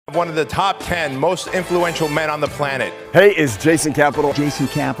One of the top 10 most influential men on the planet. Hey, it's Jason Capital. Jason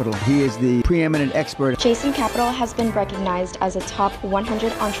Capital. He is the preeminent expert. Jason Capital has been recognized as a top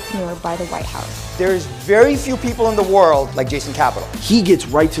 100 entrepreneur by the White House. There's very few people in the world like Jason Capital. He gets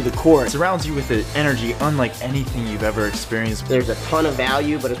right to the core. It surrounds you with an energy unlike anything you've ever experienced. There's a ton of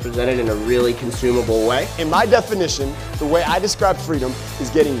value, but it's presented in a really consumable way. In my definition, the way I describe freedom is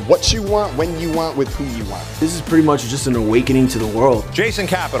getting what you want, when you want, with who you want. This is pretty much just an awakening to the world. Jason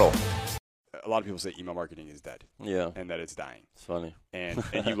Capital. A lot of people say email marketing is dead. Yeah. And that it's dying. It's funny. And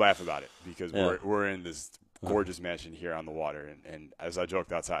you laugh about it because we're in this gorgeous mansion here on the water. And as I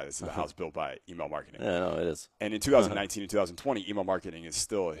joked outside, this is a house built by email marketing. Yeah, no, it is. And in 2019 and 2020, email marketing is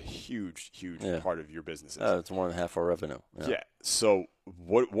still a huge part of your business. It's more than half our revenue. Yeah. So,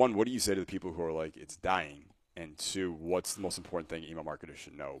 what do you say to the people who are like, it's dying? And two, what's the most important thing email marketers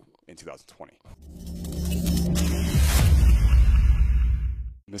should know in 2020?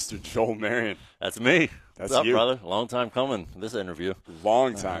 Mr. Joel Marion. That's me. That's What's up, you, brother? Long time coming, this interview.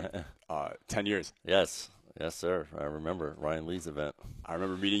 Long time. 10 years. Yes, sir. I remember Ryan Lee's event. I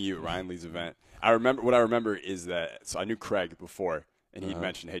remember meeting you at Ryan Lee's event. What I remember is that, so I knew Craig before, and he'd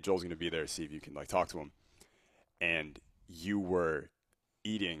mentioned, hey, Joel's going to be there, see if you can talk to him. And you were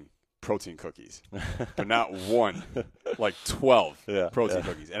eating protein cookies, but not one, like 12 protein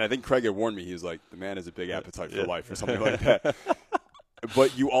cookies. And I think Craig had warned me. He was like, the man has a big appetite for life or something like that.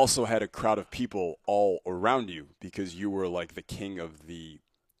 But you also had a crowd of people all around you because you were like the king of the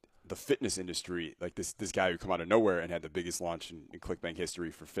fitness industry, like this guy who come out of nowhere and had the biggest launch in ClickBank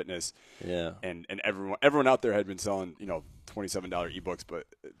history for fitness. Yeah. And everyone out there had been selling, $27 ebooks, but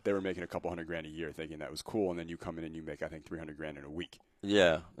they were making a couple $100,000 a year thinking that was cool. And then you come in and you make, I think, $300,000 in a week.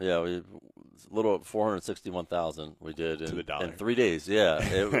 Yeah. We a little over 461,000 we did in 3 days. Yeah.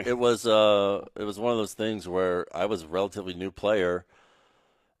 It was one of those things where I was a relatively new player,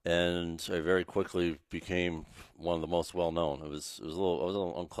 and I very quickly became one of the most well-known. I was a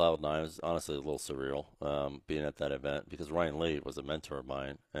little on cloud nine. It was honestly a little surreal being at that event because Ryan Lee was a mentor of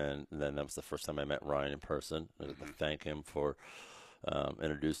mine, and then that was the first time I met Ryan in person. I had to thank him for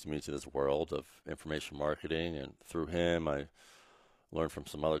introducing me to this world of information marketing, and through him I learned from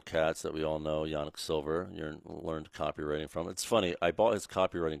some other cats that we all know, Yannick Silver. Learned copywriting from. It's funny, I bought his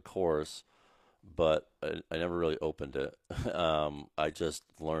copywriting course, but I never really opened it. I just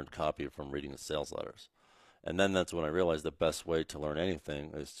learned copy from reading the sales letters. And then that's when I realized the best way to learn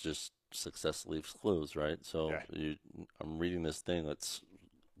anything is just success leaves clues, right? So I'm reading this thing that's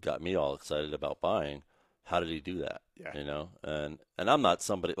got me all excited about buying. How did he do that? Yeah. And I'm not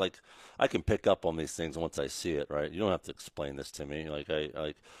somebody, like, I can pick up on these things once I see it, right? You don't have to explain this to me. I'm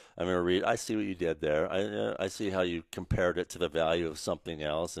going to read, I see what you did there. I see how you compared it to the value of something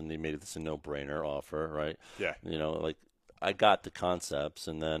else, and you made this a no-brainer offer, right? Yeah. I got the concepts,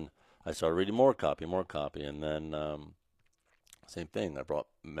 and then I started reading more copy, and then same thing. I brought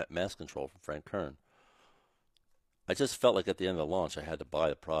Mass Control from Frank Kern. I just felt like at the end of the launch, I had to buy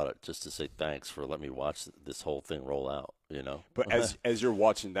the product just to say thanks for letting me watch this whole thing roll out, But as you're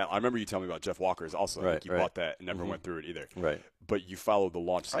watching that, I remember you telling me about Jeff Walker's also. Right, you bought that and never went through it either. Right. But you followed the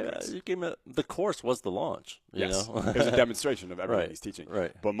launch sequence. The course was the launch. Yes. It was a demonstration of everything he's teaching.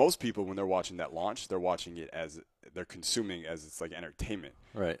 Right. But most people, when they're watching that launch, they're watching it as they're consuming as it's like entertainment.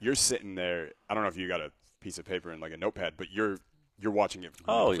 Right. You're sitting there. I don't know if you got a piece of paper and like a notepad, but you're watching it.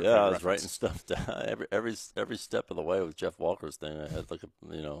 Oh yeah, I was writing stuff down every step of the way with Jeff Walker's thing. I had like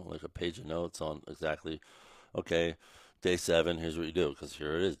a page of notes on exactly. Okay, day 7. Here's what you do, because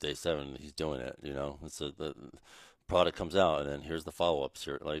here it is, day 7. He's doing it. It's the product comes out, and then here's the follow-ups.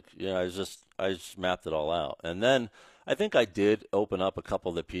 Here, I just mapped it all out, and then I think I did open up a couple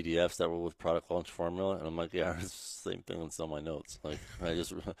of the PDFs that were with product launch formula, and I'm like, yeah, it's the same thing in some of my notes.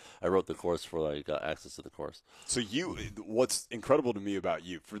 I wrote the course before I got access to the course. So what's incredible to me about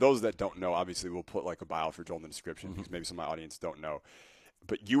you, for those that don't know, obviously we'll put like a bio for Joel in the description because maybe some of my audience don't know,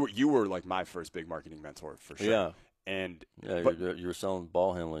 but you were like my first big marketing mentor for sure. Yeah. And you were selling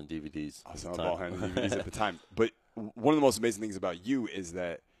ball handling DVDs. I was selling ball handling DVDs at the time. But one of the most amazing things about you is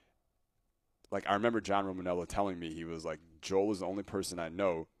that, like, I remember John Romanello telling me, he was like, Joel is the only person I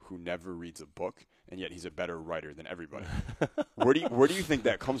know who never reads a book, and yet he's a better writer than everybody. Where do you think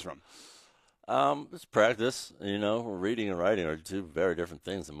that comes from? It's practice. Reading and writing are two very different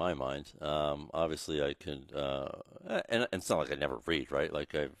things in my mind. Obviously, I can, and it's not like I never read, right?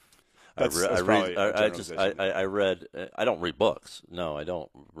 Like I read. I don't read books. No, I don't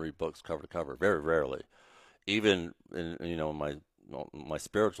read books cover to cover. Very rarely. Even in my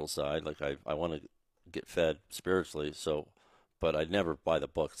spiritual side, like I want to get fed spiritually. So, but I never buy the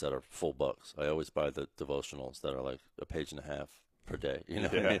books that are full books. I always buy the devotionals that are like a page and a half, per day. You know,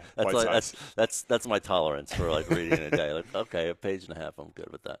 Yeah, what I mean? That's bite like size. that's my tolerance for like reading in a day. Like, okay, a page and a half, I'm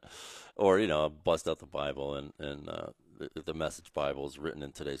good with that. Or I'll bust out the Bible and the Message Bible is written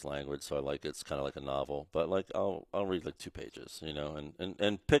in today's language, so I like it's kind of like a novel. But like I'll read like 2 pages,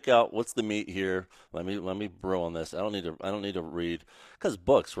 and pick out what's the meat here. Let me brew on this. I don't need to read, because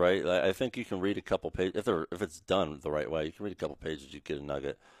books, right? I think you can read a couple pages if it's done the right way. You can read a couple pages, you get a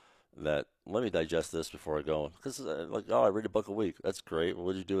nugget. That let me digest this before I go. Because I read a book a week. That's great.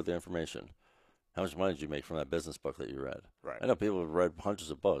 What did you do with the information? How much money did you make from that business book that you read? Right. I know people have read hundreds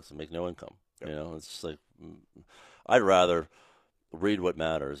of books and make no income. Yep. It's just like I'd rather read what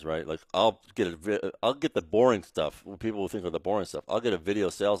matters, right? Like I'll get the boring stuff. People will think of the boring stuff. I'll get a video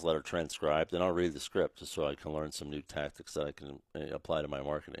sales letter transcribed and I'll read the script just so I can learn some new tactics that I can apply to my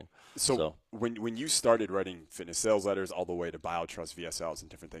marketing. So when you started writing fitness sales letters all the way to BioTrust VSLs and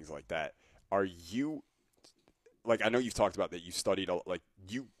different things like that, are you I know you've talked about that you studied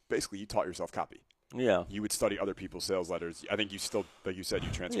you taught yourself copy. Yeah. You would study other people's sales letters. I think you still, like you said, you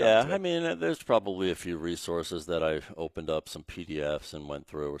transcribed. Yeah, today. I mean, there's probably a few resources that I opened up, some PDFs and went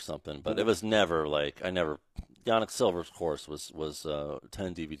through or something, but it was never Yannick Silver's course was 10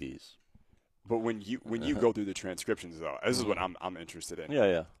 DVDs. But when you go through the transcriptions, though, this is what I'm interested in.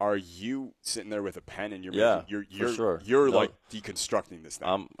 Yeah. Are you sitting there with a pen and you're for sure. You're like deconstructing this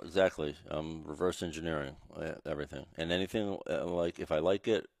thing? Exactly. I'm reverse engineering everything, and anything if I like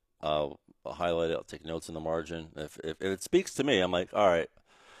it, I'll highlight it. I'll take notes in the margin. If it speaks to me, I'm like, all right.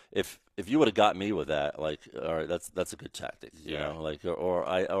 If you would have got me with that, all right, that's a good tactic, or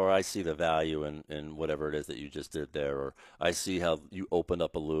I see the value in whatever it is that you just did there, or I see how you opened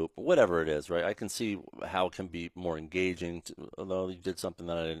up a loop, whatever it is, right? I can see how it can be more engaging, although you did something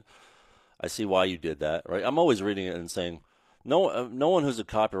that I didn't. I see why you did that, right? I'm always reading it and saying, no one who's a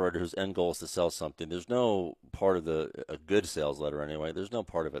copywriter whose end goal is to sell something, there's no part of a good sales letter anyway, there's no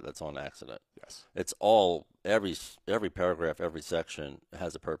part of it that's on accident. Yes. It's all, every paragraph, every section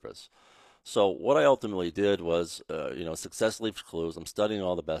has a purpose. So what I ultimately did was, success leaves clues. I'm studying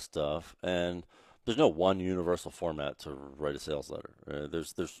all the best stuff, and there's no one universal format to write a sales letter.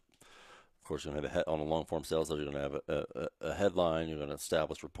 There's of course, you're going to have on a long-form sales letter, you're going to have a headline, you're going to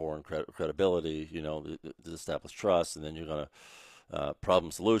establish rapport and credibility, to establish trust, and then you're going to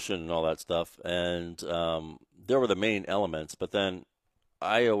problem-solution and all that stuff. And there were the main elements, but then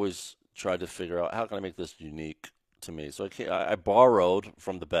I always tried to figure out, how can I make this unique to me? So I borrowed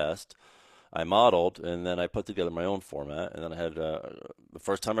from the best, I modeled, and then I put together my own format. And then I had the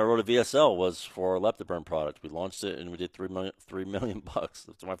first time I wrote a VSL was for a Leptoburn product. We launched it and we did $3 million.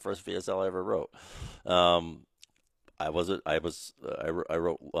 That's my first VSL I ever wrote. I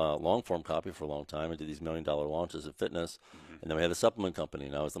wrote long form copy for a long time. I did these $1 million launches in fitness, and then we had a supplement company,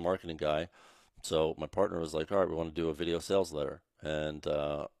 and I was the marketing guy. So my partner was like, "All right, we want to do a video sales letter," and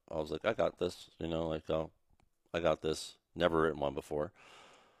I was like, "I got this," I got this. Never written one before.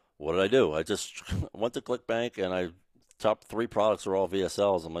 What did I do? I just went to ClickBank, and top 3 products are all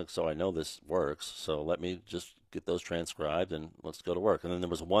VSLs. I'm like, so I know this works, so let me just get those transcribed and let's go to work. And then there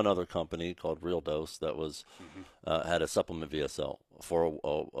was one other company called Real Dose that was had a supplement VSL for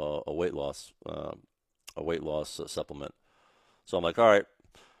a weight loss supplement. So I'm like, all right,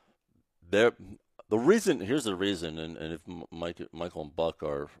 here's the reason, and if Michael and Buck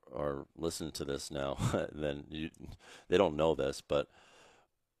are listening to this now, then they don't know this, but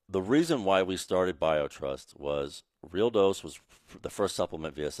the reason why we started BioTrust was Real Dose was the first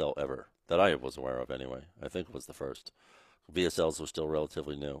supplement VSL ever that I was aware of anyway. I think it was the first. VSLs were still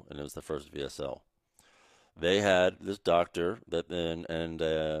relatively new, and it was the first VSL. They had this doctor and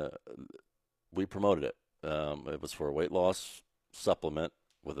we promoted it. It was for a weight loss supplement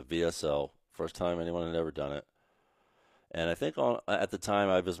with a VSL. First time anyone had ever done it. And I think at the time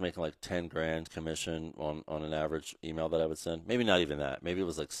I was making like 10 grand commission on an average email that I would send. Maybe not even that. Maybe it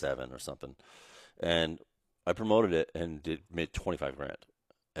was like 7 or something. And I promoted it and made 25 grand.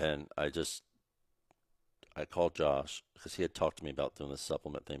 And I called Josh because he had talked to me about doing this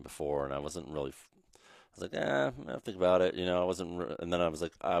supplement thing before, and I wasn't really. I was like, I'll think about it. I wasn't. And then I was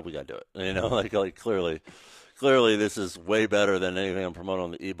like, we gotta do it. Like clearly this is way better than anything I'm promoting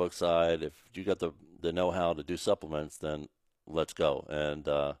on the ebook side. If you got the know-how to do supplements, then let's go. And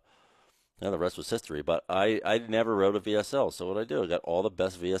the rest was history. But I never wrote a VSL. So what I do, I got all the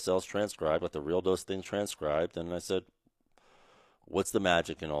best VSLs transcribed, got the Real Dose thing transcribed, and I said, what's the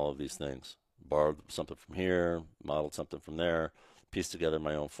magic in all of these things? Borrowed something from here, modeled something from there, pieced together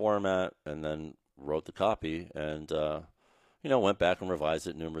my own format, and then wrote the copy. And went back and revised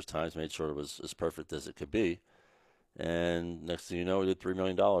it numerous times, made sure it was as perfect as it could be. And next thing you know, we did $3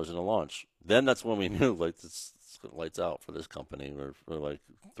 million in a launch. Then that's when we knew, it's lights out for this company. We're like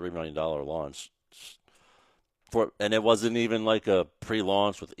 $3 million launch. And it wasn't even like a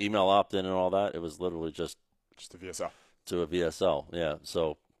pre-launch with email opt-in and all that. It was literally just a VSL. To a VSL, yeah.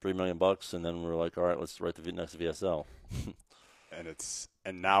 So $3 million, and then we're like, all right, let's write the next VSL.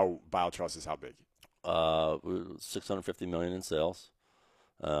 and now BioTrust is how big? 650 million in sales.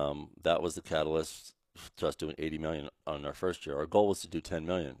 That was the catalyst to us doing 80 million on our first year. Our goal was to do 10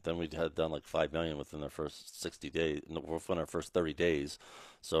 million. Then we had done like 5 million within our first 60 days, within our first 30 days.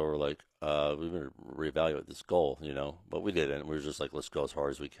 So we're like, we better reevaluate this goal, you know. But we didn't. We were just like, let's go as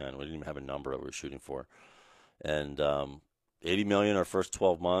hard as we can. We didn't even have a number that we were shooting for. And 80 million our first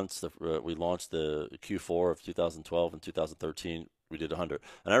 12 months. We launched the Q4 of 2012 and 2013. We did 100.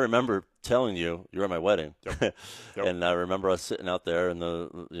 And I remember telling you were at my wedding. Yep. And I remember us sitting out there in the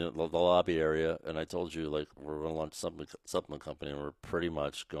lobby area, and I told you, like, we're going to launch supplement company, and we're pretty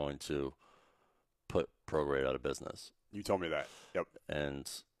much going to put ProGrade out of business. You told me that. Yep.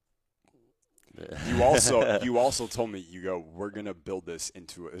 And you also told me, you go, we're going to build this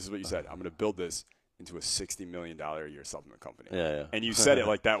into this is what you said. I'm going to build this into a $60 million a year supplement company. Yeah. And you said it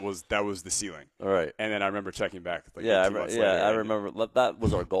like that was the ceiling. All right. And then I remember checking back. Like, I remember that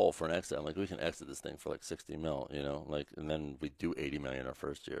was our goal for an exit. I'm like, we can exit this thing for like 60 mil, you know, like, and then we do 80 million our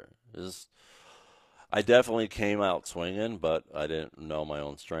first year. I definitely came out swinging, but I didn't know my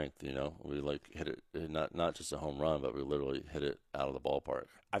own strength. You know, we like hit it, not just a home run, but we literally hit it out of the ballpark.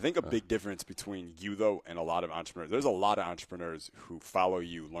 I think a big difference between you though and a lot of entrepreneurs. There's a lot of entrepreneurs who follow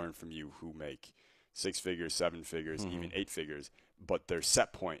you, learn from you, who make 6 figures, 7 figures, even 8 figures, but their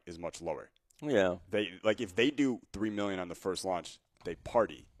set point is much lower. Yeah. They like if they do 3 million on the first launch, they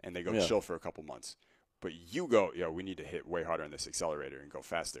party and they go chill for a couple months. But you go, we need to hit way harder on this accelerator and go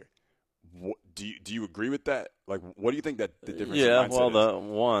faster. Do you agree with that? Like, what do you think that the difference? Yeah, in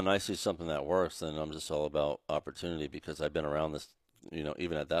mindset is? I see something that works, and I'm just all about opportunity because I've been around this. You know,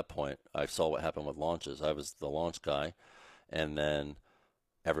 even at that point, I saw what happened with launches. I was the launch guy, and then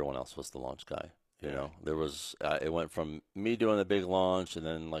everyone else was the launch guy. You know, there was it went from me doing the big launch and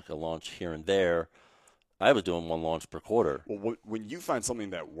then like a launch here and there. I was doing one launch per quarter. Well, when you find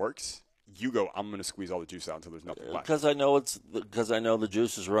something that works, you go, I'm going to squeeze all the juice out until there's nothing left. Because I know the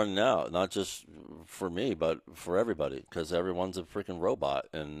juice is running out, not just for me, but for everybody. Because everyone's a freaking robot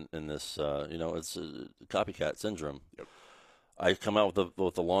in this. It's a copycat syndrome. Yep. I come out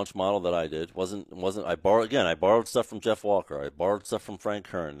with the launch model that I did. I borrowed stuff from Jeff Walker. I borrowed stuff from Frank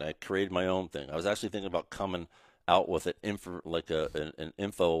Kern. I created my own thing. I was actually thinking about coming out with an info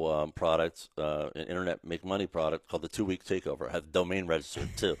product, an internet make money product called the 2-week takeover. I have the domain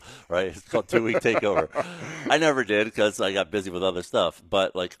registered too, right? It's called 2-week takeover. I never did because I got busy with other stuff.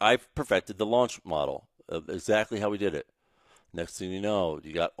 But like I perfected the launch model of exactly how we did it. Next thing you know,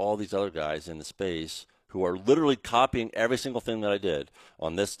 you got all these other guys in the space who are literally copying every single thing that I did.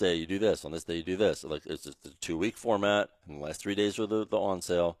 On this day, you do this. On this day, you do this. Like it's just a 2-week format, and the last 3 days were the on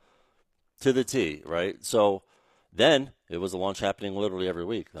sale to the T, right? So then it was a launch happening literally every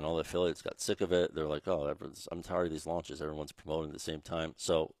week. Then all the affiliates got sick of it. They're like, oh, I'm tired of these launches. Everyone's promoting at the same time.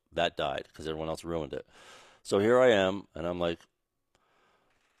 So that died because everyone else ruined it. So here I am, and I'm like,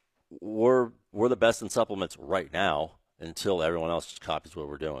 we're the best in supplements right now, until everyone else just copies what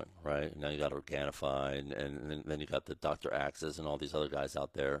we're doing, right? Now you got Organifi, and then you got the Dr. Axes and all these other guys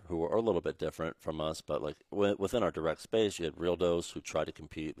out there who are a little bit different from us, but like within our direct space, you had Real Dose who tried to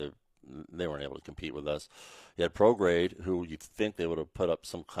compete. They weren't able to compete with us. You had ProGrade who you'd think they would have put up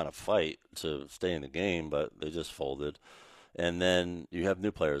some kind of fight to stay in the game, but they just folded. And then you have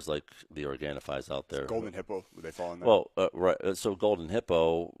new players like the Organifis out there. Golden Hippo, would they fall in there? Well, right. So Golden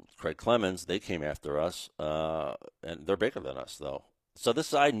Hippo, Craig Clemens, they came after us, and they're bigger than us, though. So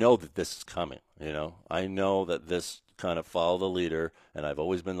I know that this is coming. You know, I know that this kind of follow the leader, and I've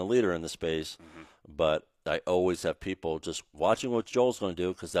always been the leader in the space, but I always have people just watching what Joel's going to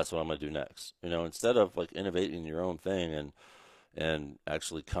do because that's what I'm going to do next. You know, instead of like innovating your own thing and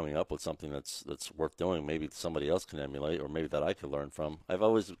actually coming up with something that's worth doing, maybe somebody else can emulate or maybe that I could learn from. I've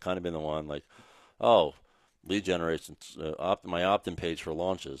always kind of been the one like, lead generation, my opt-in page for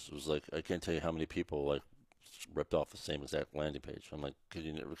launches was like, I can't tell you how many people like ripped off the same exact landing page. I'm like, can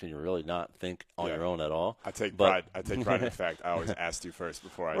you really not think on your own at all? I take pride in the fact I always asked you first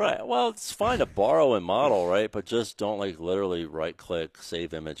before I Right. did. Well, it's fine to borrow and model, right? But just don't like literally right click,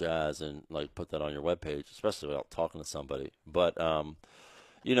 save image as, and like put that on your webpage, especially without talking to somebody. But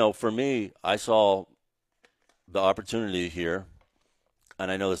for me, I saw the opportunity here,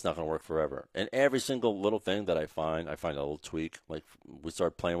 and I know that's not going to work forever. And every single little thing that I find a little tweak. Like we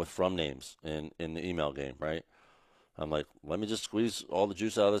started playing with from names in the email game, right? I'm like, let me just squeeze all the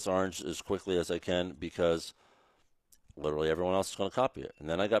juice out of this orange as quickly as I can because literally everyone else is going to copy it. And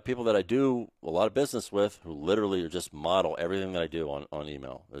then I got people that I do a lot of business with who literally just model everything that I do on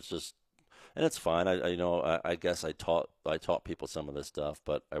email. It's just, and it's fine. I guess I taught people some of this stuff,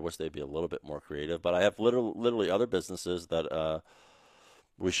 but I wish they'd be a little bit more creative. But I have literally other businesses that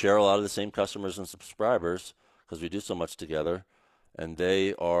we share a lot of the same customers and subscribers because we do so much together, and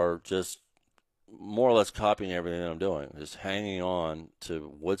they are just more or less copying everything that I'm doing, just hanging on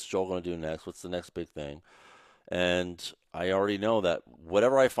to what's Joel going to do next, what's the next big thing. And I already know that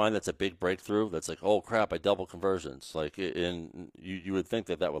whatever I find that's a big breakthrough, that's like, oh crap, I double conversions. Like, you would think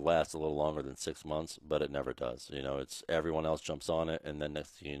that would last a little longer than 6 months, but it never does. It's everyone else jumps on it, and then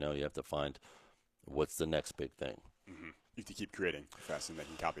next thing you know, you have to find what's the next big thing. Mm-hmm. You have to keep creating fast, and they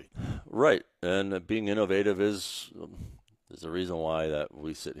can copy. Right, and being innovative is the reason why that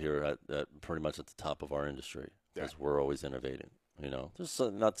we sit here at pretty much at the top of our industry, because we're always innovating. There's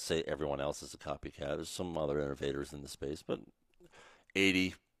not to say everyone else is a copycat. There's some other innovators in the space, but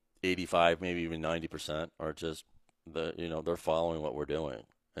 80, 85, maybe even 90% are just they're following what we're doing,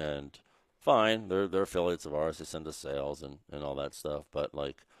 and fine, they're affiliates of ours. They send us sales and all that stuff, but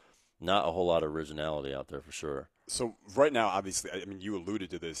like not a whole lot of originality out there for sure. So right now, obviously, I mean, you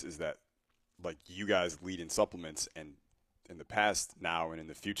alluded to this, is that like you guys lead in supplements, and in the past, now, and in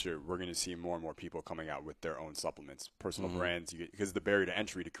the future, we're going to see more and more people coming out with their own supplements, personal brands, because the barrier to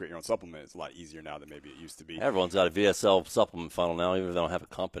entry to create your own supplement is a lot easier now than maybe it used to be. Everyone's got a VSL supplement funnel now, even if they don't have a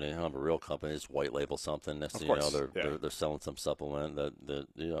company. They don't have a real company. Just white label something. Next thing you know, they're selling some supplement that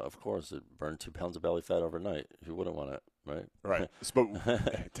of course, it burned 2 pounds of belly fat overnight. Who wouldn't want it, right? Right.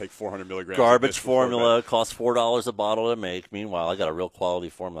 Take 400 milligrams. Garbage formula costs $4 a bottle to make. Meanwhile, I got a real quality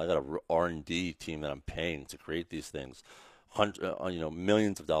formula. I got a R&D team that I'm paying to create these things.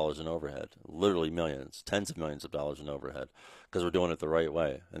 Millions of dollars in overhead, literally millions, tens of millions of dollars in overhead, because we're doing it the right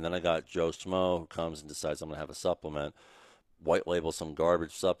way. And then I got Joe Schmo who comes and decides I'm going to have a supplement, white label some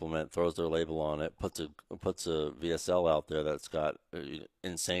garbage supplement, throws their label on it, puts a VSL out there that's got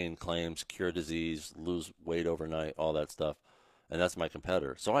insane claims, cure disease, lose weight overnight, all that stuff. And that's my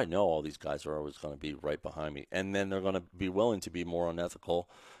competitor. So I know all these guys are always going to be right behind me. And then they're going to be willing to be more unethical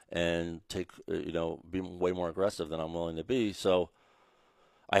and be way more aggressive than I'm willing to be. So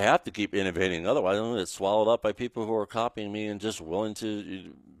I have to keep innovating. Otherwise, I'm going to get swallowed up by people who are copying me and just willing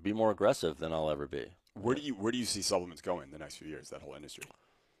to be more aggressive than I'll ever be. Where do you see supplements going in the next few years, that whole industry?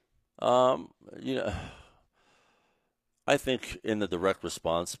 I think in the direct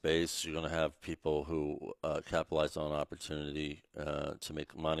response space, you're going to have people who capitalize on opportunity to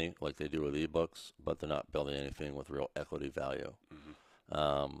make money like they do with ebooks, but they're not building anything with real equity value. Mm-hmm.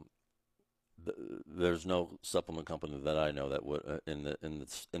 There's no supplement company that I know that would in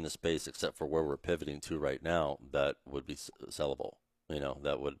the space, except for where we're pivoting to right now, that would be sellable.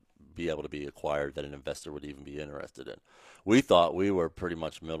 That would be able to be acquired, that an investor would even be interested in. We thought we were pretty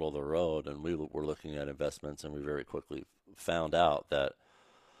much middle of the road, and we were looking at investments, and we very quickly found out that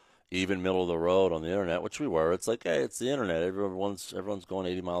even middle of the road on the internet, which we were, it's like, hey, it's the internet. Everyone's going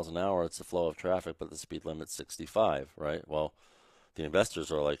 80 miles an hour. It's the flow of traffic, but the speed limit's 65, right? Well, the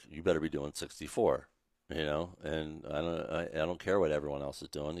investors are like, you better be doing 64. And I don't care what everyone else is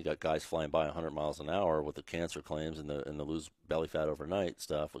doing. You got guys flying by 100 miles an hour with the cancer claims and the lose belly fat overnight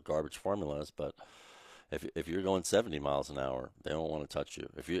stuff with garbage formulas. But if you're going 70 miles an hour, they don't want to touch you.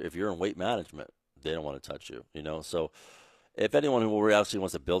 If you're in weight management, they don't want to touch you. So if anyone who actually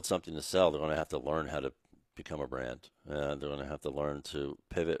wants to build something to sell, they're going to have to learn how to become a brand. They're going to have to learn to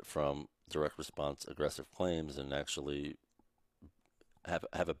pivot from direct response aggressive claims and actually have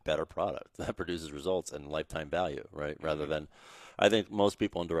a better product that produces results and lifetime value, right? Rather than, I think most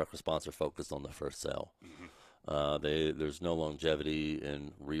people in direct response are focused on the first sale. Mm-hmm. There's no longevity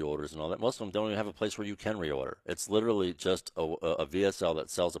in reorders and all that. Most of them don't even have a place where you can reorder. It's literally just a VSL that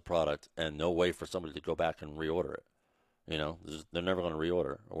sells a product and no way for somebody to go back and reorder it. They're never going to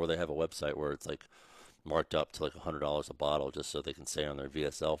reorder, or they have a website where it's like marked up to like $100 a bottle just so they can say on their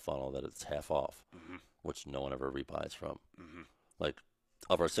VSL funnel that it's half off, mm-hmm. which no one ever rebuys from. Mm-hmm. Like,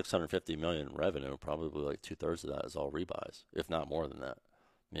 of our $650 million revenue, probably like 2/3 of that is all rebuys, if not more than that.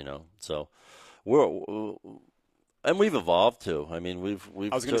 So we've evolved too. I mean, we've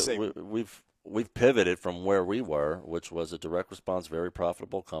pivoted from where we were, which was a direct response, very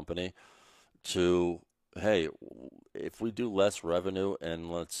profitable company, to, hey, if we do less revenue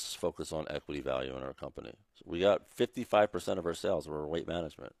and let's focus on equity value in our company. So we got 55% of our sales were weight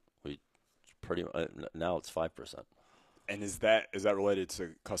management. Now it's 5%. And is that related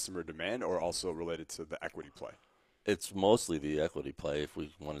to customer demand or also related to the equity play? It's mostly the equity play. If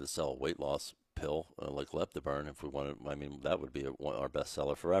we wanted to sell a weight loss pill like Leptoburn. If we wanted, I mean, that would be our best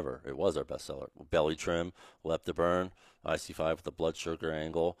seller forever. It was our best seller. Belly trim, Leptoburn, IC5 with the blood sugar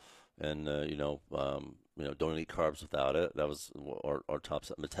angle, and don't eat carbs without it. That was our top.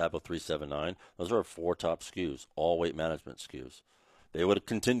 Metabo 379. Those are our 4 top SKUs, all weight management SKUs. They would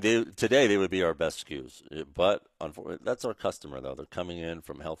continue today. They would be our best SKUs, but unfortunately, that's our customer though. They're coming in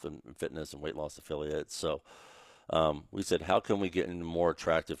from health and fitness and weight loss affiliates. So we said, how can we get into more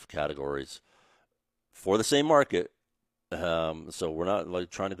attractive categories for the same market? So we're not like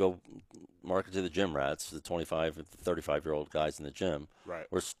trying to go market to the gym rats, the 25 and 35-year-old guys in the gym. Right.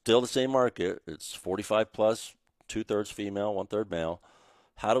 We're still the same market. It's 45 plus, 2/3 female, 1/3 male.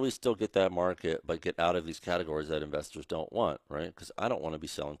 How do we still get that market, but get out of these categories that investors don't want, right? Because I don't want to be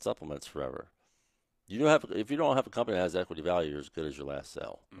selling supplements forever. If you don't have a company that has equity value, you're as good as your last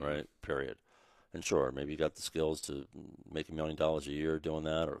sale, right? Period. And sure, maybe you got the skills to make $1 million a year doing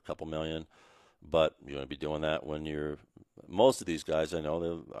that, or a couple million, but you're going to be doing that when you're. Most of these guys, I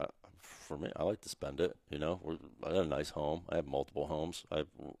know, for me, I like to spend it. I got a nice home. I have multiple homes.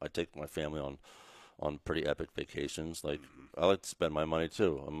 I take my family on pretty epic vacations. Like, I like to spend my money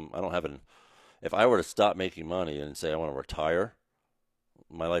too. I don't have if I were to stop making money and say I want to retire,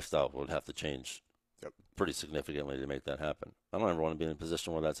 my lifestyle would have to change pretty significantly to make that happen. I don't ever want to be in a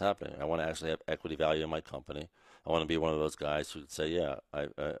position where that's happening. I want to actually have equity value in my company. I want to be one of those guys who would say, yeah,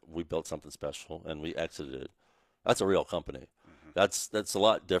 we built something special and we exited. That's a real company. That's a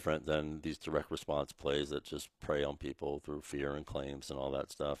lot different than these direct response plays that just prey on people through fear and claims and all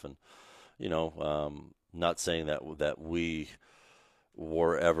that stuff. And not saying that we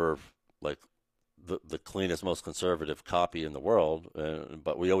were ever like the cleanest, most conservative copy in the world,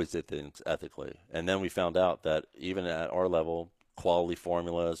 but we always did things ethically. And then we found out that even at our level, quality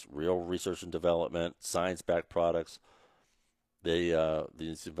formulas, real research and development, science-backed products,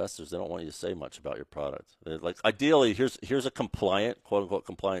 these investors, they don't want you to say much about your product. Like, ideally, here's a compliant, quote-unquote,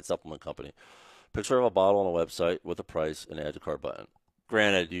 compliant supplement company. Picture of a bottle on a website with a price and add to cart button.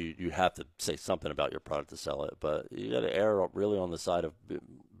 Granted, you have to say something about your product to sell it, but you got to err really on the side of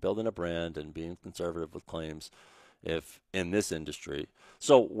building a brand and being conservative with claims if in this industry.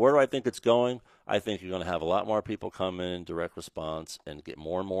 So where do I think it's going? I think you're going to have a lot more people come in direct response and get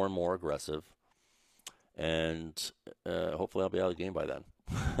more and more and more aggressive. And hopefully I'll be out of the game by then.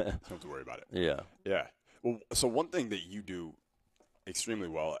 Don't have to worry about it. Yeah. Yeah. Well, so one thing that you do extremely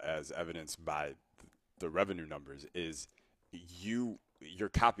well, as evidenced by the revenue numbers, is your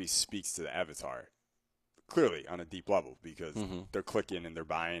copy speaks to the avatar clearly on a deep level, because they're clicking and they're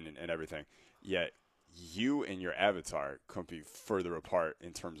buying and everything. Yet you and your avatar couldn't be further apart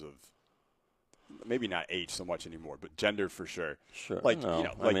in terms of maybe not age so much anymore, but gender for sure. Sure. Like, no.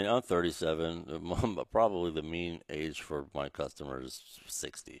 I mean, I'm 37. Probably the mean age for my customer is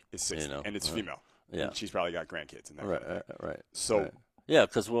 60. It's 60, and it's female. Yeah. And she's probably got grandkids and that right, kind of thing. Right. So. Right. Yeah,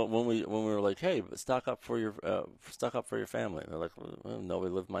 because when we were like, hey, stock up for your family, they're like, well,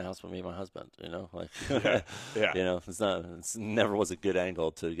 nobody lived in my house but me and my husband, like, yeah. It's never was a good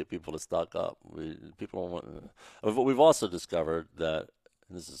angle to get people to stock up. People don't want. We've also discovered that,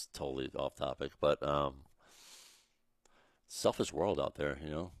 and this is totally off topic, but selfish world out there,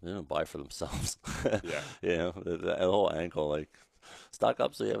 they don't buy for themselves. Yeah. The whole angle, like, stock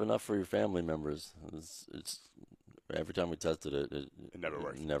up so you have enough for your family members. It's every time we tested it, it never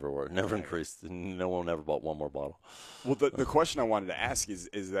worked. Never worked. Never increased. No one ever bought one more bottle. Well, the question I wanted to ask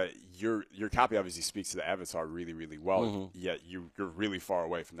is that your copy obviously speaks to the avatar really, really well, yet you're really far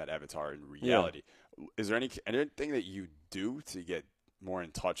away from that avatar in reality. Yeah. Is there anything that you do to get more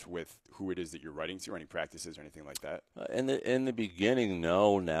in touch with who it is that you're writing to, or any practices or anything like that? In the beginning,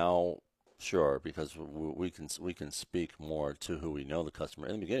 no. Now, sure, because we can speak more to who we know the customer.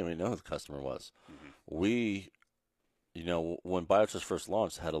 In the beginning, we know who the customer was. When Biotrust first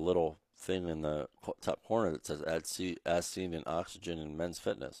launched, it had a little thing in the top corner that says as seen in oxygen and men's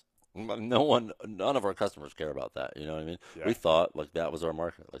fitness. None of our customers care about that. You know what I mean? Yeah. We thought like that was our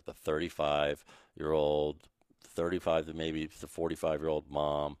market, like the 35-year-old, 35 to maybe the 45-year-old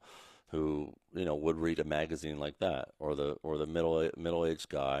mom who, would read a magazine like that, or the middle-aged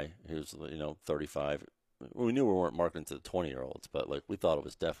guy who's, 35. We knew we weren't marketing to the 20-year-olds, but like we thought it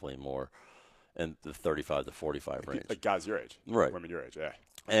was definitely more in the 35 to 45 range. Like guys your age. Right. Women your age, yeah.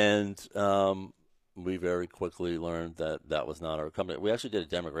 And we very quickly learned that was not our company. We actually did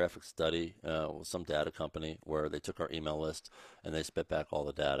a demographic study with some data company where they took our email list and they spit back all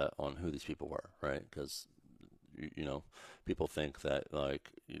the data on who these people were, right? Because you know, people think that like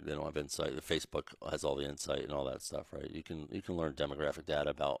they don't have insight. Facebook has all the insight and all that stuff, right? You can learn demographic data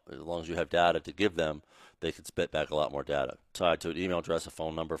about, as long as you have data to give them, they can spit back a lot more data tied to an email address, a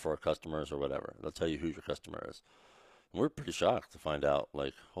phone number for our customers or whatever. They'll tell you who your customer is. And we're pretty shocked to find out,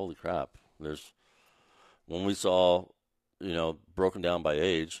 like, holy crap, when we saw, you know, broken down by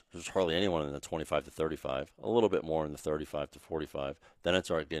age, there's hardly anyone in the 25 to 35, a little bit more in the 35 to 45. Then it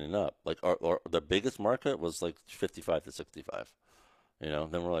started getting up. Like the biggest market was like 55 to 65. You know,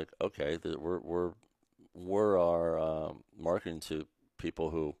 then we're like, okay, we're our marketing to people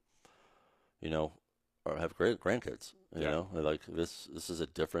who, you know, have great grandkids. You know, like this is a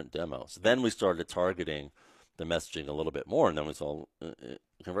different demo. So then we started targeting the messaging a little bit more, and then we saw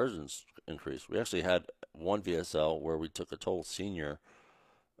conversions increase. We actually had one VSL where we took a total senior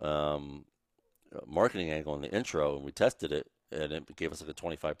marketing angle in the intro, and we tested it, and it gave us like a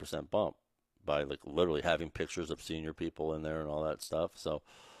 25% bump by like literally having pictures of senior people in there and all that stuff. So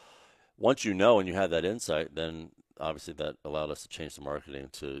once you know and you have that insight, then obviously that allowed us to change the marketing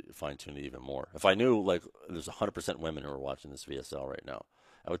to fine tune it even more. If I knew like there's 100% women who are watching this VSL right now,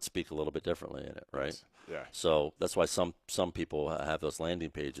 I would speak a little bit differently in it, right? Yeah. So that's why some people have those landing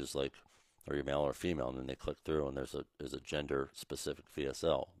pages, like, are you male or female, and then they click through, and there's a gender specific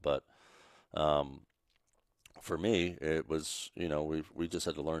VSL. But for me, it was, you know, we just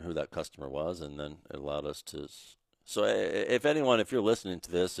had to learn who that customer was, and then it allowed us to. So if you're listening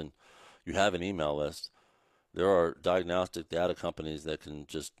to this and you have an email list, there are diagnostic data companies that can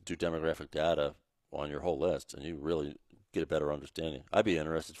just do demographic data on your whole list, and you really get a better understanding. I'd be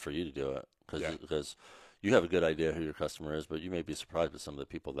interested for you to do it because you have a good idea who your customer is, but you may be surprised with some of the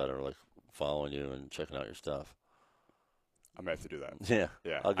people that are like following you and checking out your stuff. I may have to do that.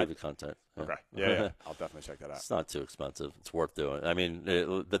 Yeah. I'll give you content. Okay. Yeah. I'll definitely check that out. It's not too expensive. It's worth doing. I mean,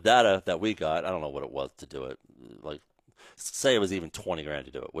 the data that we got, I don't know what it was to do it. Like, say it was even 20 grand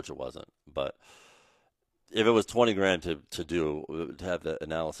to do it, which it wasn't. But if it was 20 grand to have the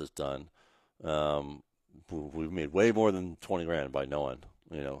analysis done, we've made way more than 20 grand by knowing,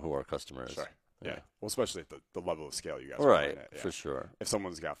 you know, who our customer is. Sure. Yeah. Well, especially at the level of scale you guys are at. Yeah. For sure. If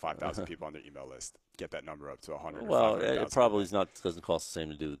someone's got 5,000 people on their email list, get that number up to 100. Well, it probably doesn't cost the same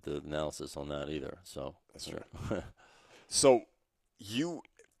to do the analysis on that either. So that's true. So you're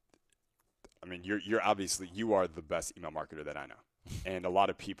obviously, you are the best email marketer that I know. And a lot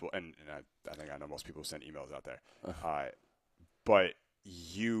of people, and I think I know most people send emails out there, but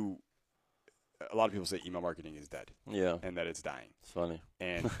a lot of people say email marketing is dead. Yeah. And that it's dying. It's funny.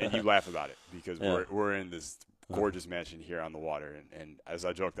 And you laugh about it because we're in this gorgeous mansion here on the water. And as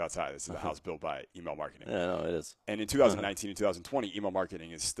I joked outside, this is a house built by email marketing. Yeah, no, it is. And in 2019 and 2020, email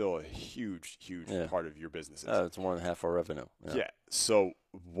marketing is still a huge part of your business. It's more than half our revenue. Yeah. So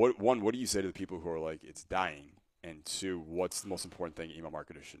what do you say to the people who are like, it's dying? And two, what's the most important thing email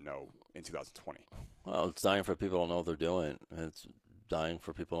marketers should know in 2020? Well, it's dying for people who don't know what they're doing. It's dying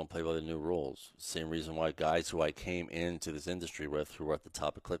for people who don't play by the new rules. Same reason why guys who I came into this industry with, who were at the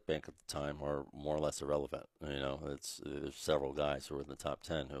top of ClickBank at the time, are more or less irrelevant. You know, there's several guys who are in the top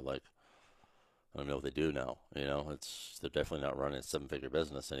 10 who I don't know what they do now. You know, they're definitely not running a 7-figure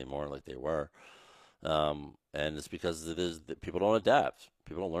business anymore like they were. And it's because people don't adapt.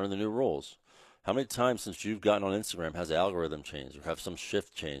 People don't learn the new rules. How many times since you've gotten on Instagram has the algorithm changed or have some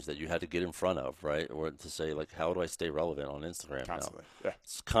shift change that you had to get in front of, right? Or to say, like, how do I stay relevant on Instagram Constantly. now? Yeah.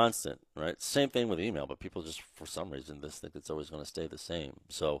 It's constant, right? Same thing with email, but people just, for some reason, just think it's always going to stay the same.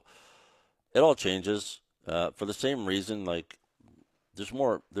 So it all changes for the same reason. Like, there's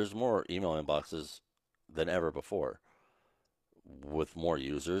more email inboxes than ever before with more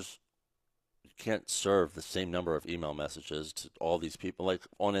users. You can't serve the same number of email messages to all these people. Like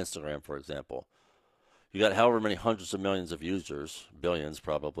on Instagram, for example, you got however many hundreds of millions of users, billions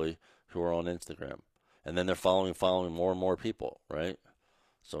probably, who are on Instagram. And then they're following more and more people, right?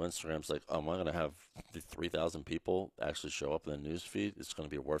 So Instagram's like, am I going to have 3,000 people actually show up in the news feed? It's going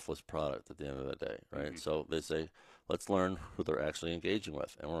to be a worthless product at the end of the day, right? Mm-hmm. So they say, let's learn who they're actually engaging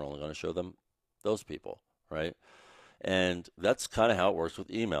with, and we're only going to show them those people, right? And that's kind of how it works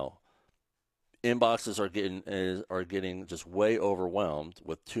with email. Inboxes are getting just way overwhelmed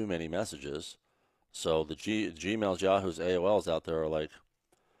with too many messages. So the Gmails, Yahoos, AOLs out there are like,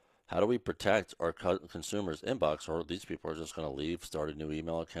 how do we protect our consumers' inbox? Or these people are just going to leave, start a new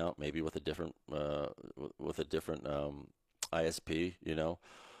email account, maybe with a different ISP. You know,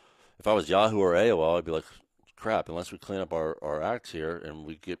 if I was Yahoo or AOL, I'd be like, crap. Unless we clean up our act here and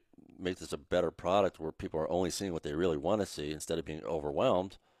we make this a better product where people are only seeing what they really want to see instead of being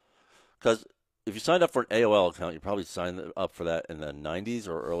overwhelmed, because if you signed up for an AOL account, you probably signed up for that in the 90s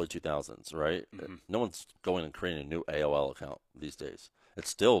or early 2000s, right? No one's going and creating a new AOL account these days. It's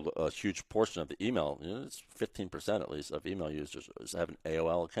still a huge portion of the email. It's 15% at least of email users have an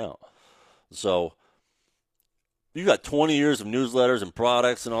AOL account. So you got 20 years of newsletters and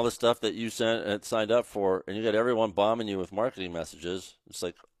products and all this stuff that you sent and signed up for, and you got everyone bombing you with marketing messages. It's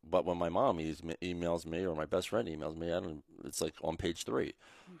like, but when my mom emails me or my best friend emails me, it's like on page 3,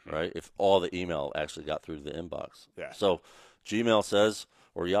 right? If all the email actually got through to the inbox. Yeah. So Gmail says,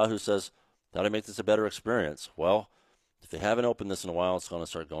 or Yahoo says, how to make this a better experience? Well, if they haven't opened this in a while, it's going to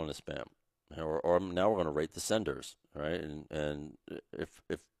start going to spam. Or now we're going to rate the senders, right? And if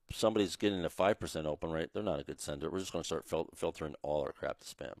somebody's getting a 5% open rate, they're not a good sender. We're just going to start filtering all our crap to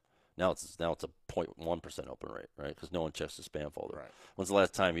spam. Now it's a 0.1% open rate, right? Because no one checks the spam folder. Right. When's the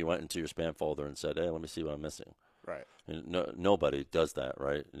last time you went into your spam folder and said, hey, let me see what I'm missing? Right. And nobody does that,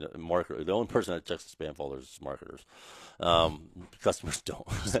 right? The only person that checks the spam folder is marketers. Customers don't.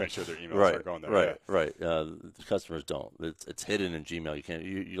 Just make sure their emails are going there. Right. The customers don't. It's hidden in Gmail. You can't.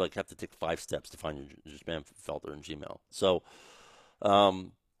 You like have to take 5 steps to find your spam filter in Gmail. So,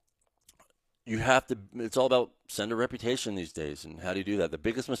 you have to. It's all about sender reputation these days, and how do you do that? The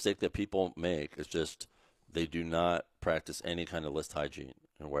biggest mistake that people make is just they do not practice any kind of list hygiene,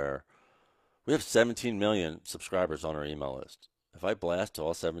 and where we have 17 million subscribers on our email list. If I blast to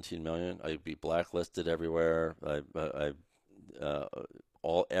all 17 million, I'd be blacklisted everywhere.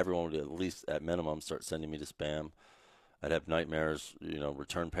 Everyone would at least, at minimum, start sending me to spam. I'd have nightmares.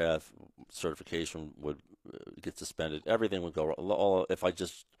 Return path certification would get suspended. Everything would go wrong.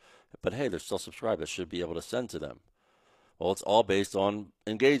 But hey, they're still subscribed. I should be able to send to them. Well, it's all based on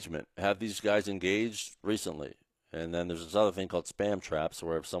engagement. Have these guys engaged recently? And then there's this other thing called spam traps,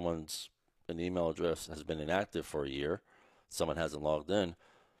 where if an email address has been inactive for a year, someone hasn't logged in,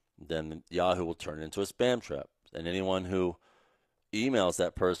 then Yahoo will turn it into a spam trap. And anyone who emails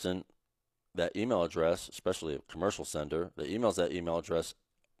that person that email address, especially a commercial sender, that emails that email address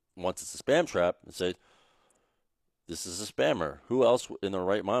once it's a spam trap and say, this is a spammer. Who else in their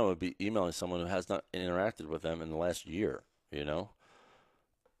right mind would be emailing someone who has not interacted with them in the last year,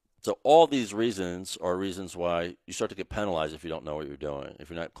 So all these reasons are reasons why you start to get penalized if you don't know what you're doing, if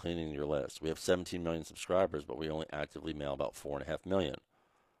you're not cleaning your list. We have 17 million subscribers, but we only actively mail about 4.5 million.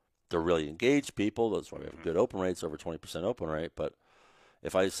 They're really engaged people. That's why we have good open rates, over 20% open rate. But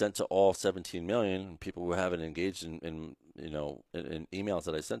if I sent to all 17 million people who haven't engaged in emails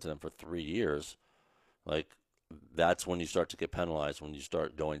that I sent to them for 3 years, that's when you start to get penalized, when you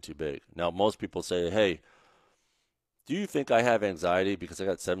start going too big. Now, most people say, hey, do you think I have anxiety because I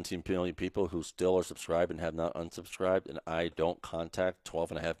got 17 million people who still are subscribed and have not unsubscribed, and I don't contact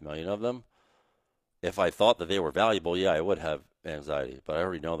 12.5 million of them? If I thought that they were valuable, yeah, I would have anxiety, but I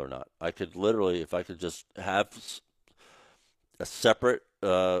already know they're not. I could literally, if I could just have a separate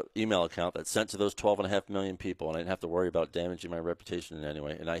email account that's sent to those 12.5 million people, and I didn't have to worry about damaging my reputation in any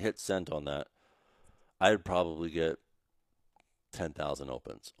way, and I hit send on that, I'd probably get 10,000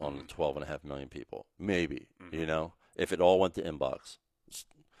 opens on 12.5 million people, maybe, if it all went to inbox.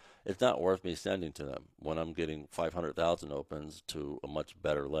 It's not worth me sending to them when I'm getting 500,000 opens to a much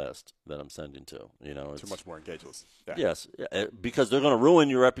better list that I'm sending to. It's too much more engaged list. Yeah. Yes, because they're going to ruin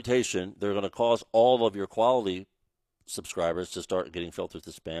your reputation. They're going to cause all of your quality subscribers to start getting filtered to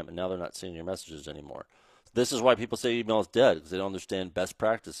spam, and now they're not seeing your messages anymore. This is why people say email is dead, because they don't understand best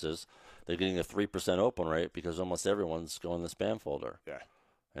practices. They're getting a 3% open rate because almost everyone's going to the spam folder. Yeah.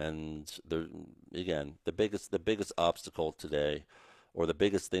 And the biggest obstacle today, or the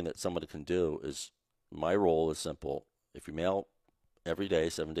biggest thing that somebody can do, is, my role is simple. If you mail every day,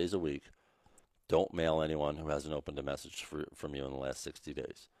 7 days a week, don't mail anyone who hasn't opened a message from you in the last 60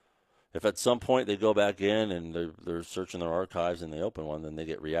 days. If at some point they go back in and they're searching their archives and they open one, then they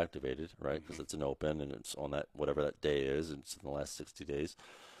get reactivated, right? Because it's an open and it's on that, whatever that day is, and it's in the last 60 days.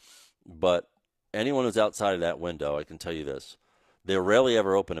 But anyone who's outside of that window, I can tell you this: they rarely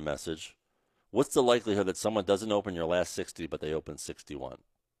ever open a message. What's the likelihood that someone doesn't open your last 60, but they open 61?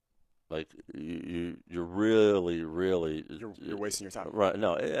 You're really, really you're wasting your time. Right?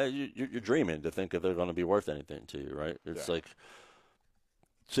 No, you're dreaming to think if they're going to be worth anything to you, right? It's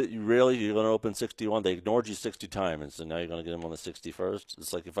so you're going to open 61. They ignored you 60 times, and so now you're going to get them on the 61st.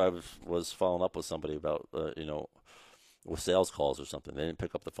 It's like if I was following up with somebody about with sales calls or something. They didn't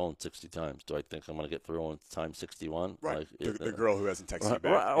pick up the phone 60 times. Do I think I'm going to get through on time 61? Right. The girl who hasn't texted you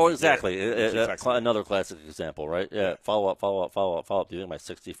back. Right. Oh, exactly. Another classic example, right? Yeah. Follow up. Do you think my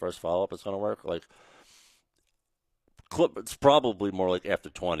 61st follow-up is going to work? It's probably more like after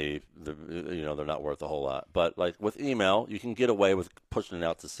 20, they're not worth a whole lot. But like with email, you can get away with pushing it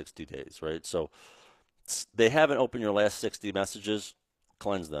out to 60 days, right? So they haven't opened your last 60 messages,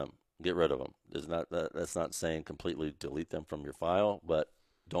 cleanse them, get rid of them. That's not saying completely delete them from your file, but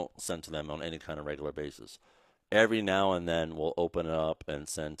don't send to them on any kind of regular basis. Every now and then we'll open it up and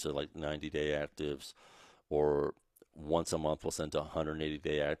send to like 90-day actives, or once a month we'll send to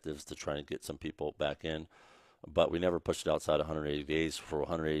 180-day actives to try and get some people back in. But we never push it outside 180 days. For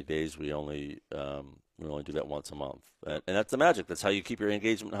 180 days, we only do that once a month, and that's the magic. That's how you keep your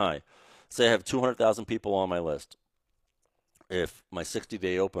engagement high. Say I have 200,000 people on my list. If my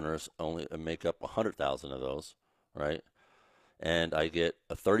 60-day openers only make up 100,000 of those, right, and I get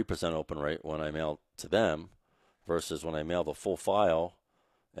a 30% open rate when I mail to them, versus when I mail the full file,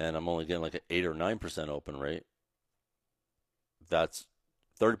 and I'm only getting like an 8 or 9% open rate. That's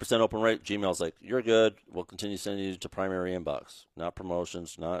 30% open rate. Gmail's like, you're good. We'll continue sending you to primary inbox, not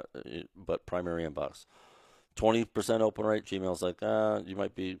promotions, but primary inbox. 20% open rate. Gmail's like, you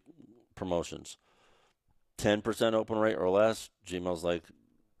might be promotions. 10% open rate or less. Gmail's like,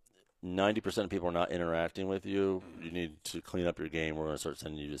 90% of people are not interacting with you. You need to clean up your game. We're going to start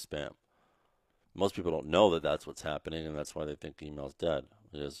sending you to spam. Most people don't know that that's what's happening, and that's why they think email's dead.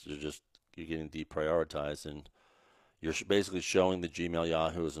 You're getting deprioritized, and you're basically showing the Gmail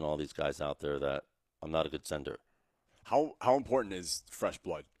Yahoos and all these guys out there that I'm not a good sender. How important is fresh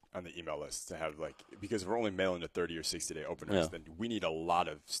blood on the email list to have, like, because if we're only mailing to 30 or 60-day openers, then we need a lot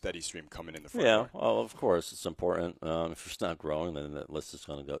of steady stream coming in the front door. Well, of course, it's important. If it's not growing, then that list is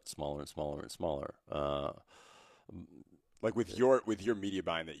going to get smaller and smaller and smaller. Like with your media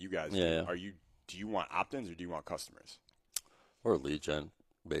buying that you guys do, do you want opt-ins or do you want customers? We're a lead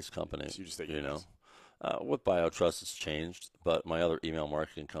gen-based company. So you just take with BioTrust, it's changed, but my other email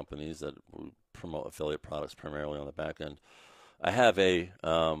marketing companies that promote affiliate products primarily on the back end, I have an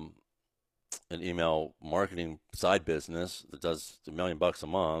email marketing side business that does $1 million a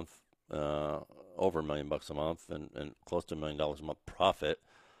month, over $1 million a month, and close to $1 million a month profit.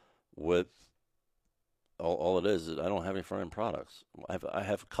 With all it is I don't have any front end products. I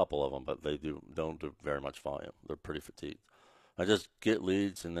have a couple of them, but they don't do very much volume. They're pretty fatigued. I just get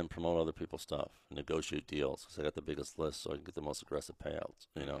leads and then promote other people's stuff and negotiate deals because I got the biggest list, so I can get the most aggressive payouts.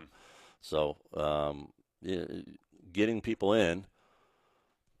 So getting people in,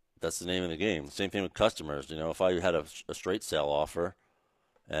 that's the name of the game. Same thing with customers. If I had a straight sale offer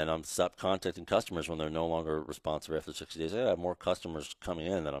and I'm stopped contacting customers when they're no longer responsive after 60 days, I have more customers coming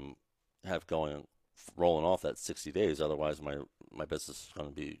in than I'm rolling off that 60 days. Otherwise, my business is going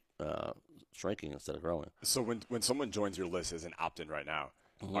to be shrinking instead of growing. So when someone joins your list as an opt-in right now,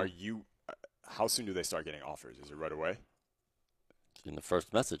 how soon do they start getting offers? Is it right away? In the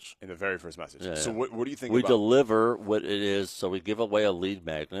first message. In the very first message. Yeah, so what do you think we deliver what it is. So we give away a lead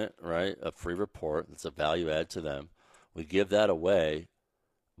magnet, right? A free report. It's a value add to them. We give that away,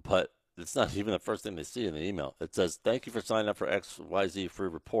 but it's not even the first thing they see in the email. It says, thank you for signing up for XYZ free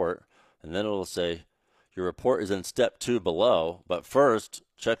report. And then it'll say, your report is in step 2 below, but first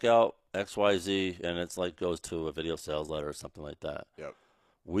check out XYZ, and it's like goes to a video sales letter or something like that. Yep.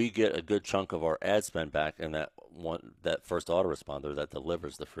 We get a good chunk of our ad spend back in that first autoresponder that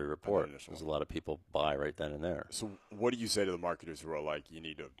delivers the free report. There's a lot of people buy right then and there. So what do you say to the marketers who are like, you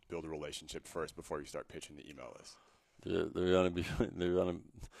need to build a relationship first before you start pitching the email list? You're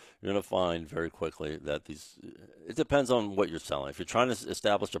gonna find very quickly that it depends on what you're selling. If you're trying to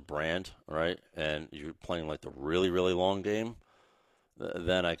establish a brand, right, and you're playing like the really, really long game,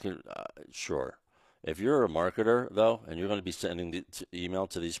 then I can sure. If you're a marketer though, and you're going to be sending the email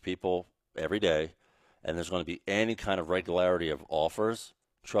to these people every day, and there's going to be any kind of regularity of offers,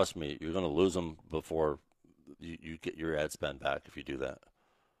 trust me, you're going to lose them before you get your ad spend back if you do that.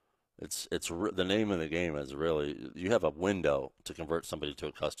 It's the name of the game is really, you have a window to convert somebody to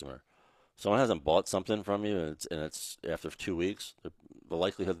a customer. If someone hasn't bought something from you and it's after 2 weeks, the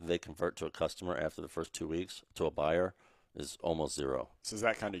likelihood that they convert to a customer after the first 2 weeks to a buyer is almost zero. So is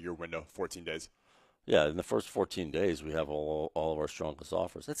that kind of your window, 14 days? Yeah, in the first 14 days, we have all of our strongest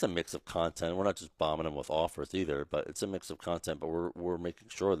offers. It's a mix of content. We're not just bombing them with offers either, but it's a mix of content. But we're making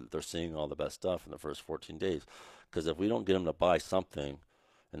sure that they're seeing all the best stuff in the first 14 days. Because if we don't get them to buy something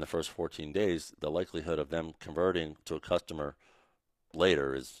in the first 14 days, the likelihood of them converting to a customer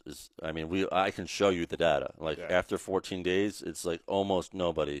later is I can show you the data. After 14 days, it's like almost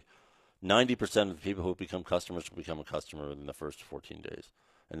nobody. 90% of the people who become customers will become a customer within the first 14 days.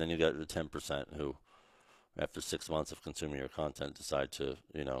 And then you got the 10% who, after 6 months of consuming your content, decide to,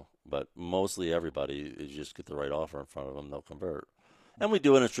 but mostly everybody, you just get the right offer in front of them, they'll convert. And we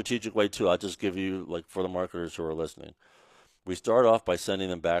do it in a strategic way, too. I'll just give you, like, for the marketers who are listening. We start off by sending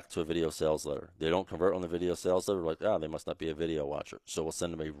them back to a video sales letter. They don't convert on the video sales letter. We're like, they must not be a video watcher. So we'll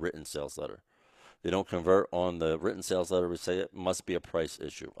send them a written sales letter. They don't convert on the written sales letter. We say it must be a price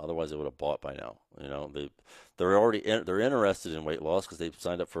issue. Otherwise, they would have bought by now. You know, they're already they're interested in weight loss because they've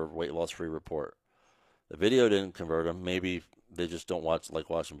signed up for a weight loss free report. The video didn't convert them. Maybe they just don't like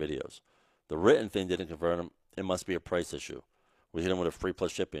watching videos. The written thing didn't convert them. It must be a price issue. We hit them with a free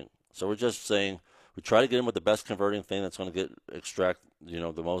plus shipping. So we're just saying we try to get them with the best converting thing that's going to extract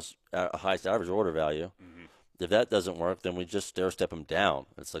the most highest average order value. Mm-hmm. If that doesn't work, then we just stair step them down.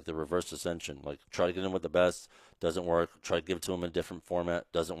 It's like the reverse ascension. Like try to get them with the best, doesn't work. Try to give it to them in a different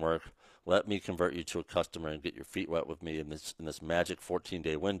format, doesn't work. Let me convert you to a customer and get your feet wet with me in this magic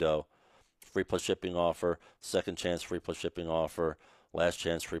 14-day window. Free plus shipping offer, second chance free plus shipping offer, last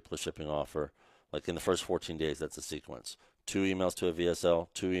chance free plus shipping offer. Like in the first 14 days, that's a sequence. 2 emails to a VSL,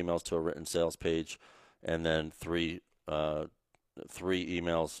 2 emails to a written sales page, and then 3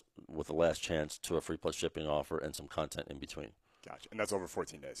 emails with the last chance to a free plus shipping offer and some content in between. Gotcha. And that's over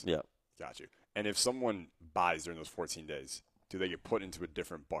 14 days. Yeah. Gotcha. And if someone buys during those 14 days, do they get put into a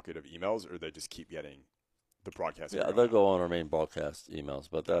different bucket of emails, or they just keep getting the broadcast? Yeah, they'll go on our main broadcast emails,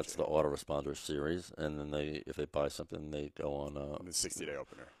 but that's the autoresponder series. And then if they buy something, they go on the 60-day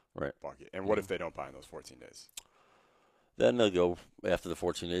opener. Right. Bucket. And what if they don't buy in those 14 days? Then they'll go after the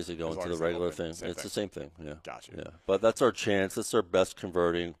 14 days. They go into the regular thing. It's the same thing. Yeah. Gotcha. Yeah. But that's our chance. That's our best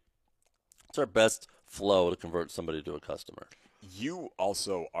converting. It's our best flow to convert somebody to a customer. You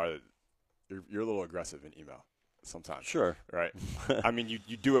also are. You're a little aggressive in email sometimes. Sure. Right. I mean,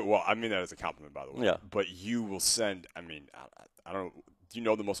 you do it well. I mean that as a compliment, by the way. Yeah. But you will send. I mean, I don't. Do you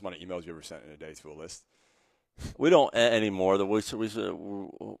know the most amount of emails you ever sent in a day to a list? We don't anymore. I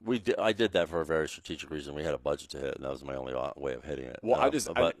did that for a very strategic reason. We had a budget to hit, and that was my only way of hitting it. Well,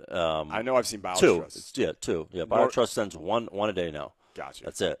 I know I've seen BioTrust. 2. Yeah, 2. Yeah, BioTrust sends one a day now. Gotcha.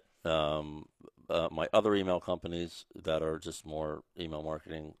 That's it. My other email companies that are just more email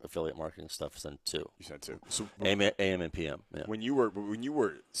marketing, affiliate marketing stuff send 2. You sent 2. So AM and PM. Yeah. When you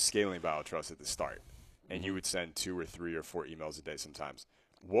were scaling BioTrust at the start, and you would send 2 or 3 or 4 emails a day sometimes.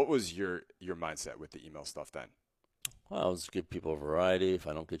 What was your mindset with the email stuff then? Well, I'll just give people a variety. If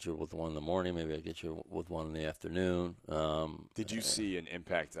I don't get you with one in the morning, maybe I get you with one in the afternoon. Did you see an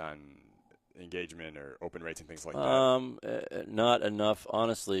impact on engagement or open rates and things like that? Not enough.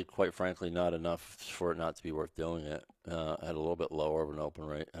 Honestly, quite frankly, not enough for it not to be worth doing it. I had a little bit lower of an open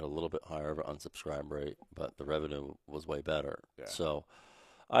rate, had a little bit higher of an unsubscribe rate, but the revenue was way better. Yeah. So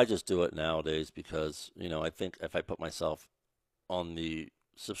I just do it nowadays because, I think if I put myself on the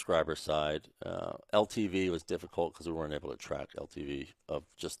subscriber side, LTV was difficult because we weren't able to track LTV of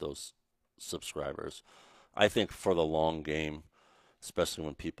just those subscribers. I think for the long game, especially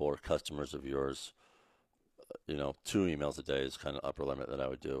when people are customers of yours, 2 emails a day is kind of upper limit that I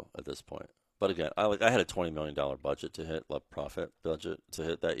would do at this point. But again, I had a $20 million budget to hit, profit budget to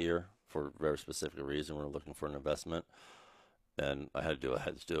hit that year for a very specific reason. We were looking for an investment, and I had to do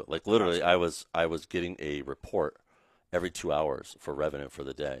it. Like literally, I was getting a report every 2 hours for revenue for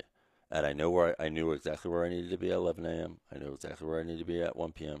the day. And I knew exactly where I needed to be at 11 a.m. I knew exactly where I needed to be at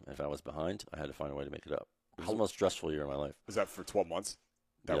 1 p.m. If I was behind, I had to find a way to make it up. It was the most stressful year of my life. Was that for 12 months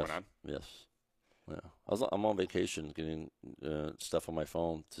that went on? Yes. Yeah. I'm on vacation getting stuff on my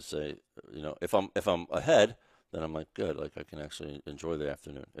phone to say, if I'm ahead, then I'm like, good, like I can actually enjoy the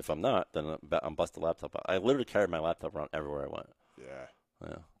afternoon. If I'm not, then I'm bust the laptop out. I literally carried my laptop around everywhere I went. Yeah.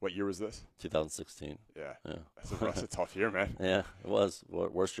 Yeah. What year was this? 2016. Yeah. That's a tough year, man. Yeah, it was.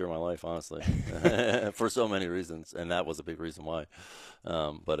 Worst year of my life, honestly, for so many reasons. And that was a big reason why.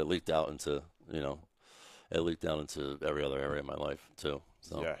 But it leaked out into, every other area of my life, too.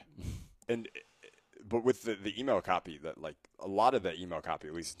 So. Yeah. But with the email copy, that like a lot of that email copy,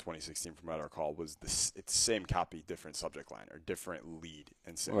 at least in 2016 from what I recall, was it's same copy, different subject line or different lead,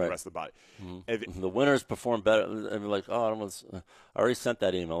 and the rest of the body. Mm-hmm. The winners perform better. And like, I already sent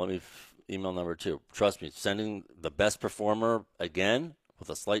that email. Let me email number 2. Trust me, sending the best performer again with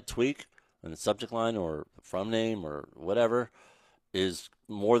a slight tweak in the subject line or from name or whatever is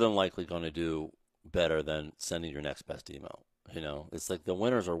more than likely going to do better than sending your next best email. It's like the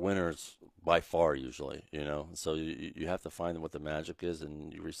winners are winners by far usually, so you have to find what the magic is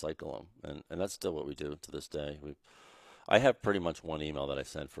and you recycle them. And that's still what we do to this day. I have pretty much 1 email that I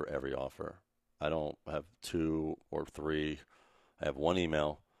send for every offer. I don't have 2 or 3. I have 1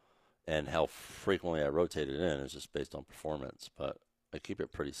 email, and how frequently I rotate it in is just based on performance, but I keep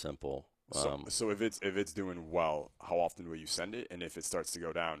it pretty simple. So if it's doing well, how often will you send it? And if it starts to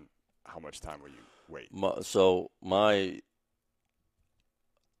go down, how much time will you wait?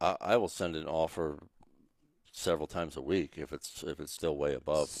 I will send an offer several times a week if it's still way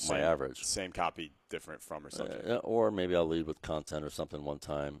above my average. Same copy, different from or something. Or maybe I'll lead with content or something one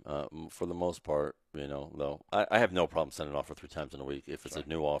time. For the most part, though, I have no problem sending an offer 3 times in a week if it's a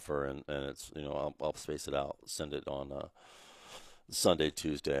new offer and it's I'll space it out, send it on Sunday,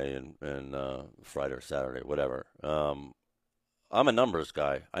 Tuesday, and Friday or Saturday, whatever. I'm a numbers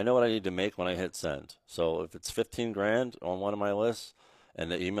guy. I know what I need to make when I hit send. So if it's 15 grand on one of my lists and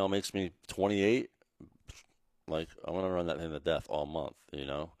the email makes me 28. Like, I want to run that thing to death all month,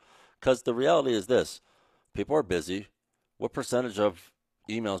 Because the reality is this. People are busy. What percentage of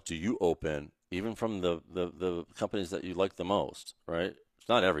emails do you open, even from the companies that you like the most, right? It's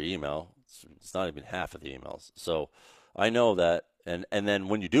not every email. It's not even half of the emails. So I know that. And then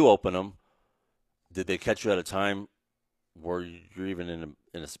when you do open them, did they catch you at a time where you're even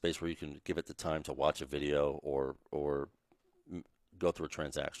in a space where you can give it the time to watch a video or go through a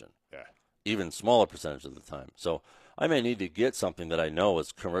transaction? Yeah. Even smaller percentage of the time. So I may need to get something that I know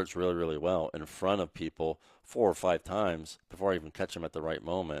converts really, really well in front of people 4 or 5 times before I even catch them at the right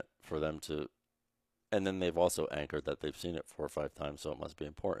moment for them to, and then they've also anchored that they've seen it 4 or 5 times, so it must be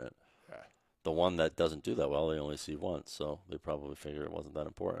important. Yeah. The one that doesn't do that well, they only see once, so they probably figure it wasn't that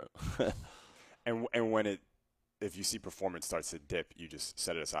important. And if you see performance starts to dip, you just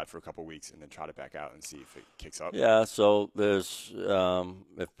set it aside for a couple of weeks and then trot it back out and see if it kicks up? Yeah, so there's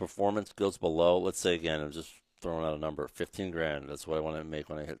if performance goes below, let's say again, I'm just throwing out a number, 15 grand, that's what I want to make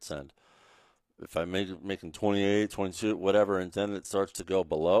when I hit send. If I'm making 28, 22, whatever, and then it starts to go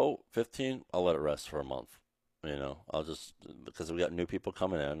below 15, I'll let it rest for a month. I'll just, because we got new people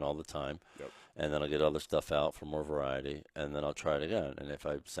coming in all the time. Yep. And then I'll get other stuff out for more variety, and then I'll try it again. And if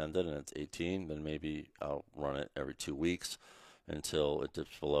I send it and it's 18, then maybe I'll run it every 2 weeks until it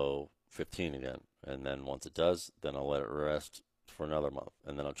dips below 15 again. And then once it does, then I'll let it rest for another month.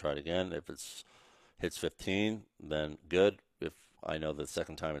 And then I'll try it again. If it hits 15, then good. If I know the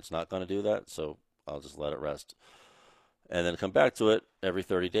second time it's not going to do that, so I'll just let it rest. And then come back to it every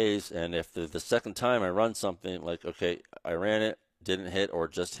 30 days. And if the second time I run something like, okay, I ran it, didn't hit or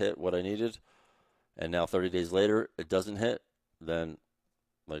just hit what I needed, and now 30 days later it doesn't hit, then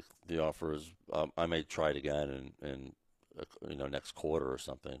like the offer is, I may try it again in next quarter or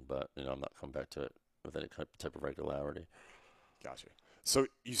something, but I'm not coming back to it with any type of regularity. Gotcha. So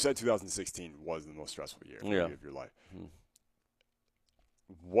you said 2016 was the most stressful year of your life. Mm-hmm.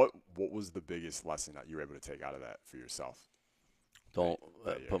 What was the biggest lesson that you were able to take out of that for yourself? Don't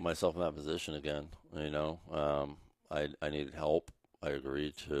put myself in that position again. I needed help. I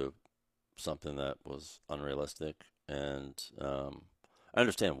agreed to something that was unrealistic, and I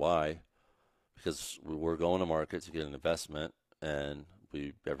understand why, because we were going to market to get an investment, and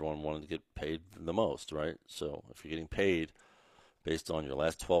everyone wanted to get paid the most, right? So if you're getting paid based on your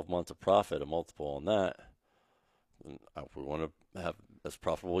last 12 months of profit, a multiple on that, we want to have as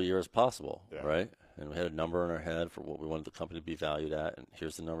profitable a year as possible, right? And we had a number in our head for what we wanted the company to be valued at, and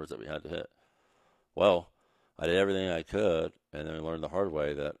here's the numbers that we had to hit. Well, I did everything I could, and then I learned the hard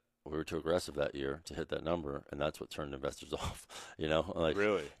way that we were too aggressive that year to hit that number, and that's what turned investors off.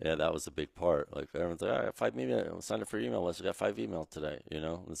 Really? Yeah, that was a big part. Like everyone's like, I got 5 emails, signed up for your email list. I got 5 emails today.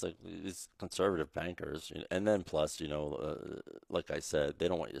 It's like these conservative bankers, and then plus, like I said, they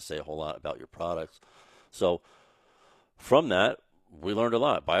don't want you to say a whole lot about your products. So from that, we learned a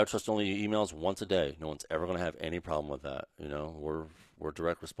lot. BioTrust only emails once a day. No one's ever going to have any problem with that. We're a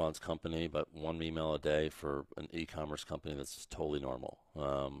direct response company, but 1 email a day for an e-commerce company, that's just totally normal.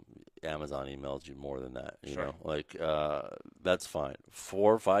 Amazon emails you more than that. That's fine.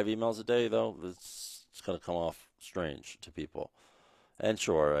 4 or 5 emails a day, though, it's going to come off strange to people. And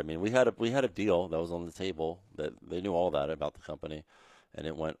sure, I mean, we had a deal that was on the table that they knew all that about the company, and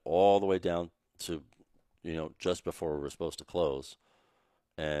it went all the way down to just before we were supposed to close,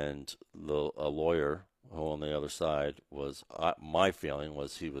 and a lawyer who on the other side was, my feeling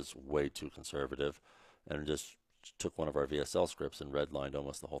was he was way too conservative, and just took one of our VSL scripts and redlined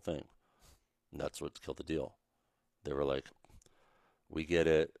almost the whole thing. And that's what killed the deal. They were like, we get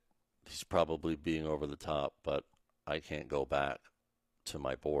it, he's probably being over the top, but I can't go back to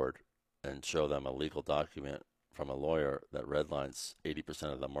my board and show them a legal document from a lawyer that redlines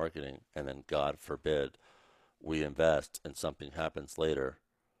 80% of the marketing, and then God forbid we invest and something happens later,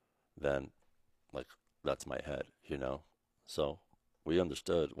 then that's my head, So we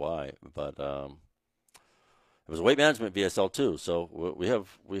understood why, but it was a weight management VSL too. So we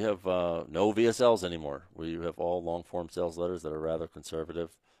have no VSLs anymore. We have all long form sales letters that are rather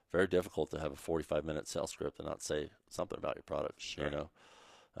conservative. Very difficult to have a 45-minute sales script and not say something about your product, Sure.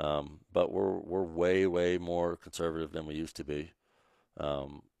 But we're way more conservative than we used to be.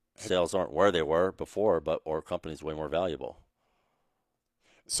 sales aren't where they were before, but our company's way more valuable.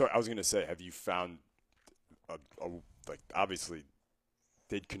 So I was going to say, have you found, like, obviously,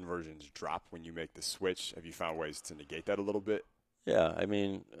 did conversions drop when you make the switch? Have you found ways to negate that a little bit? Yeah, I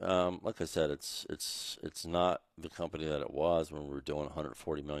mean, like I said, it's not the company that it was when we were doing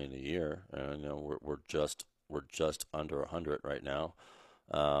 140 million a year. And we're just under 100 right now.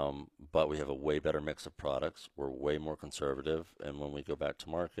 But we have a way better mix of products. We're way more conservative, and when we go back to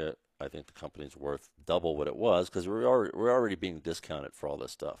market, I think the company's worth double what it was because we're already being discounted for all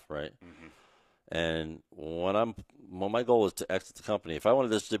this stuff, right? Mm-hmm. And when my goal is to exit the company, if I wanted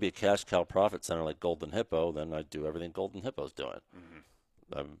this to be a cash cow profit center like Golden Hippo, then I'd do everything Golden Hippo's doing.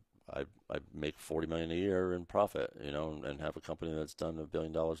 Mm-hmm. I'd make $40 million a year in profit, and have a company that's done $1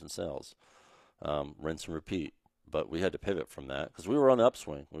 billion in sales, rinse and repeat. But we had to pivot from that because we were on the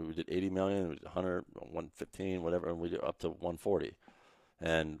upswing. We did 80 million, we did 100, 115, whatever, and we did up to 140.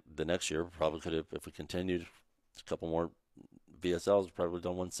 And the next year, probably could have, if we continued a couple more VSLs, probably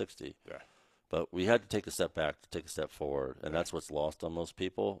done 160. Yeah. But we had to take a step back to take a step forward, and that's what's lost on most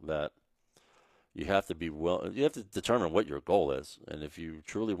people. That you have to be you have to determine what your goal is, and if you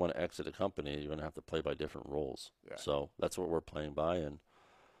truly want to exit a company, you're going to have to play by different rules. Yeah. So that's what we're playing by, and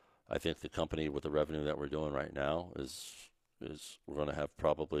I think the company with the revenue that we're doing right now is we're going to have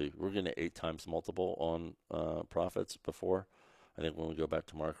we're going to 8 times multiple on profits before. I think when we go back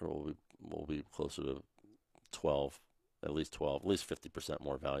to market, we'll be closer to 12, at least 50%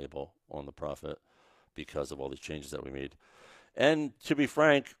 more valuable on the profit because of all these changes that we made. And to be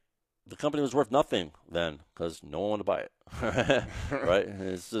frank, the company was worth nothing then because no one wanted to buy it, right?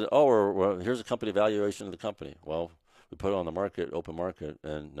 It's here's a company valuation of the company. Well, we put it on the market, open market,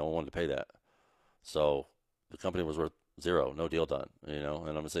 and no one wanted to pay that. So the company was worth 0, no deal done, and I'm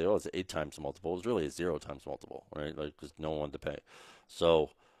going to say, it's 8 times multiple. It was really a 0 times multiple, right? Like, because no one wanted to pay. So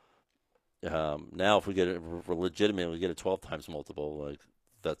now if we get it, we're legitimate, we get a 12 times multiple, like,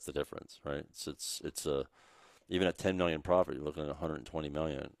 that's the difference, right? It's even at 10 million profit, you're looking at 120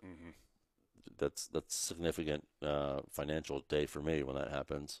 million. Mm-hmm. That's significant financial day for me when that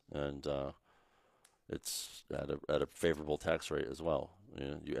happens, and it's at a favorable tax rate as well.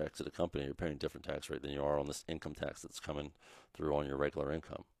 You exit a company, you're paying a different tax rate than you are on this income tax that's coming through on your regular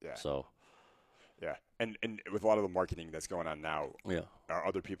income. Yeah. So. Yeah, and with a lot of the marketing that's going on now, yeah, are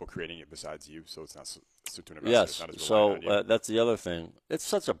other people creating it besides you? So it's not to an investor. Yes. It's not as So that's the other thing. It's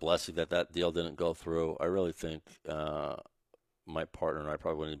such a blessing that deal didn't go through. I really think my partner and I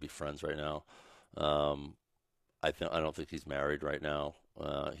probably wouldn't be friends right now. I don't think he's married right now.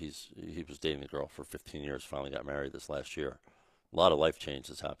 He was dating a girl for 15 years. Finally got married this last year. A lot of life change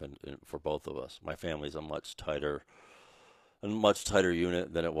has happened for both of us. My family's a much tighter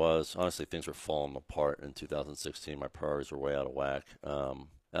unit than it was. Honestly, things were falling apart in 2016. My priorities were way out of whack, and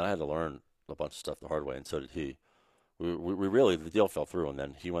I had to learn a bunch of stuff the hard way, and so did he. We really, the deal fell through, and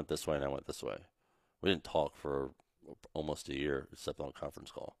then he went this way and I went this way. We didn't talk for almost a year, except on a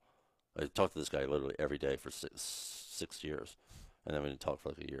conference call. I talked to this guy literally every day for six years, and then we didn't talk for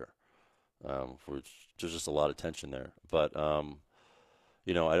like a year. There's just a lot of tension there, but I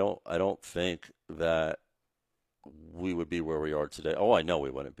don't think that we would be where we are today. Oh, I know we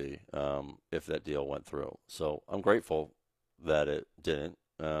wouldn't be if that deal went through. So I'm grateful that it didn't.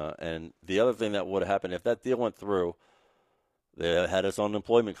 And the other thing that would have happened if that deal went through, they had us on an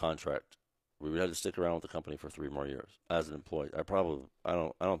employment contract. We would have to stick around with the company for 3 more years as an employee. I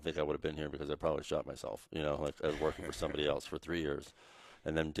don't think I would have been here because I probably shot myself. Like I was working for somebody else for 3 years,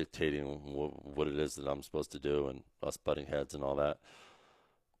 and them dictating what it is that I'm supposed to do, and us butting heads and all that.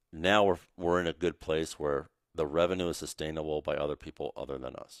 Now we're in a good place where the revenue is sustainable by other people other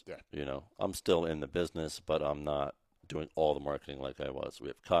than us. Yeah. I'm still in the business, but I'm not doing all the marketing like I was. We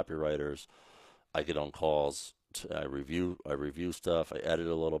have copywriters. I get on calls. I review stuff. I edit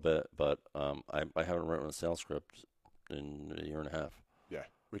a little bit, but I haven't written a sales script in a year and a half. Yeah,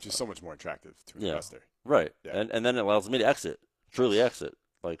 which is so much more attractive to an investor. Right. Yeah. And then it allows me to truly exit.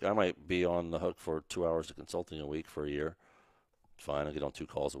 Like I might be on the hook for 2 hours of consulting a week for a year. Fine, I get on 2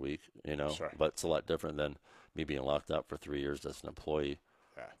 calls a week, Sure. But it's a lot different than me being locked up for 3 years as an employee.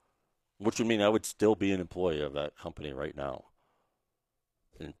 Yeah. Which would mean I would still be an employee of that company right now.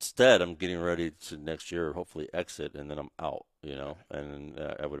 Instead, I'm getting ready to next year hopefully exit, and then I'm out, and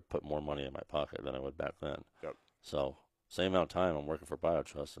I would put more money in my pocket than I would back then. Yep. So same amount of time I'm working for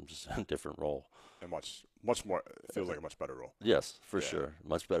BioTrust, I'm just in a different role. And much more, it feels like a much better role. Yes, for sure.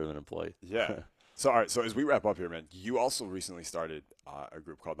 Much better than employee. Yeah. So all right, so as we wrap up here, man, you also recently started a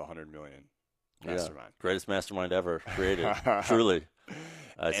group called the 100 Million Mastermind. Yeah, greatest mastermind ever created, truly.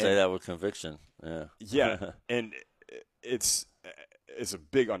 I say that with conviction. Yeah. Yeah, and it's it's a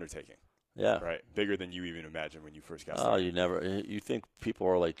big undertaking. Yeah. Right. Bigger than you even imagined when you first got Oh, started. you think people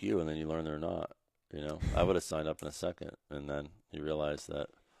are like you, and then you learn they're not. You know, I would have signed up in a second, and then you realize that,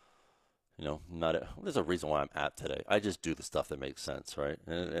 you know, there's a reason why I'm at today. I just do the stuff that makes sense, right?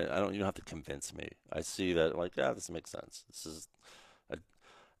 And you don't have to convince me. I see that, like, yeah, this makes sense.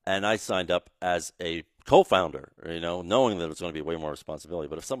 And I signed up as a co-founder, you know, knowing that it was going to be way more responsibility.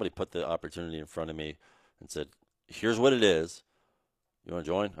 But if somebody put the opportunity in front of me and said, here's what it is, you want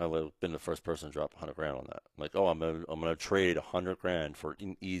to join? I would have been the first person to drop $100 grand on that. I'm like, oh, I'm gonna trade $100 grand for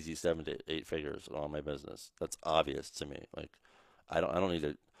an easy 7 to 8 figures on my business. That's obvious to me. Like, I don't need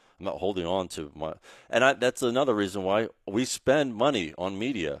to. I'm not holding on to my. And that's another reason why we spend money on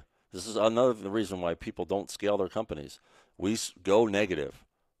media. This is another reason why people don't scale their companies. We go negative.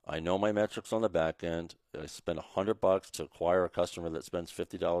 I know my metrics on the back end. I spend $100 to acquire a customer that spends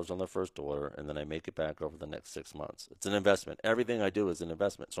 $50 on their first order, and then I make it back over the next 6 months. It's an investment. Everything I do is an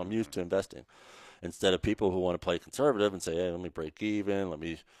investment. So I'm used to investing. Instead of people who want to play conservative and say, hey, let me break even, let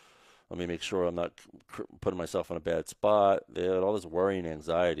me make sure I'm not putting myself in a bad spot. They had all this worry and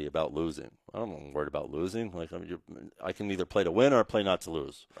anxiety about losing. I'm worried about losing. Like, I can either play to win or play not to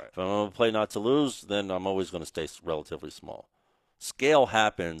lose. Right. If I'm going to play not to lose, then I'm always going to stay relatively small. Scale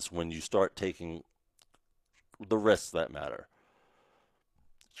happens when you start taking the risks that matter.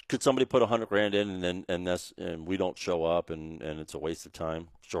 Could somebody put $100 grand in and we don't show up and it's a waste of time?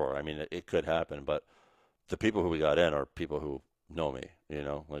 Sure. I mean, it could happen, but the people who we got in are people who know me, you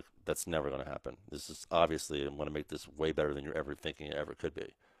know, like, that's never going to happen. This is obviously, I'm going to make this way better than you're ever thinking it ever could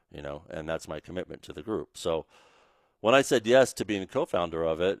be, you know, and that's my commitment to the group. So when I said yes to being a co-founder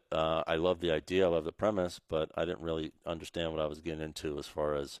of it, I love the idea, I love the premise, but I didn't really understand what I was getting into as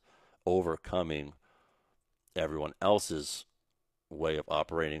far as overcoming everyone else's way of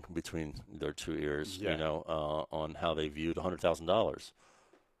operating between their two ears, you know, on how they viewed $100,000.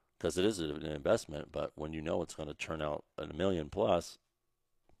 Because it is an investment, but when you know it's going to turn out $1 million plus,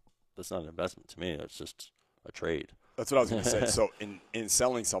 that's not an investment to me. It's just a trade. That's what I was going to say. So in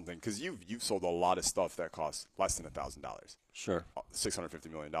selling something, because you've sold a lot of stuff that costs less than $1,000. Sure.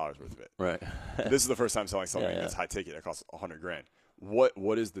 $650 million worth of it. Right. This is the first time selling something that's high ticket that costs $100 grand.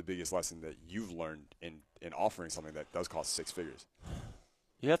 What is the biggest lesson that you've learned in offering something that does cost 6 figures?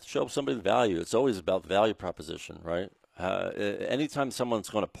 You have to show somebody the value. It's always about value proposition, right? Anytime someone's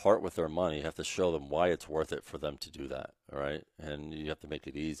going to part with their money, you have to show them why it's worth it for them to do that, all right? And you have to make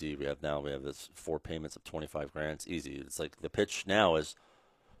it easy. We have this 4 payments of 25 grand. It's easy. It's like the pitch now is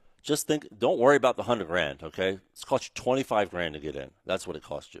just think, don't worry about the 100 grand, okay? It's cost you 25 grand to get in. That's what it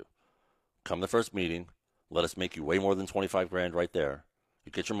cost you. Come to the first meeting. Let us make you way more than 25 grand right there.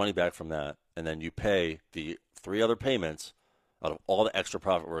 You get your money back from that, and then you pay the 3 other payments out of all the extra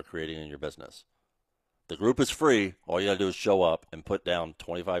profit we're creating in your business. The group is free. All you got to do is show up and put down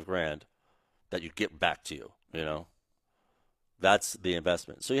 25 grand that you get back to you, you know. That's the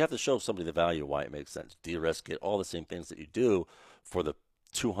investment. So you have to show somebody the value, why it makes sense. De-risk it, all the same things that you do for the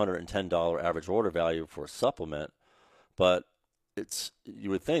 $210 average order value for a supplement. But you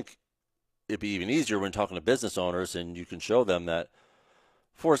would think it'd be even easier when talking to business owners, and you can show them that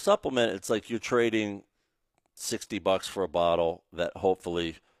for a supplement, it's like you're trading $60 for a bottle that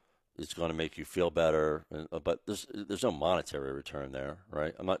hopefully is going to make you feel better, but there's no monetary return there,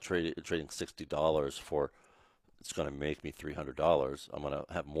 right? I'm not trading $60 for it's going to make me $300. I'm going to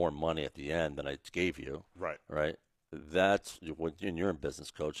have more money at the end than I gave you, right? That's when you're in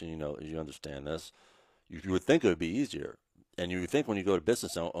business coaching, you know, you understand this. You would think it would be easier, and you would think when you go to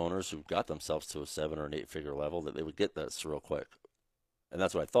business owners who've got themselves to a 7 or an 8 figure level that they would get this real quick, and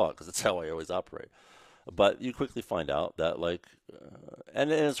that's what I thought because it's how I always operate. But you quickly find out that, like,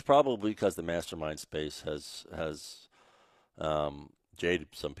 and it's probably because the mastermind space has jaded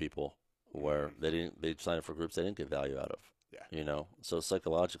some people where they sign up for groups they didn't get value out of. Yeah. You know, so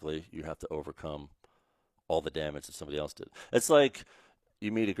psychologically you have to overcome all the damage that somebody else did. It's like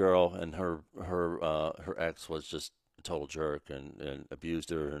you meet a girl and her ex was just a total jerk and abused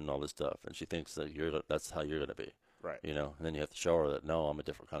her and all this stuff, and she thinks that that's how you're gonna be. Right. You know, and then you have to show her that no, I'm a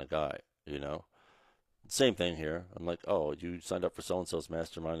different kind of guy. You know. Same thing here. I'm like, oh, you signed up for so-and-so's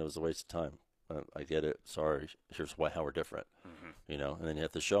mastermind. It was a waste of time. I get it. Sorry. Here's how we're different. You know, and then you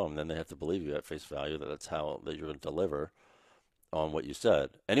have to show them. Then they have to believe you at face value that you're going to deliver on what you said.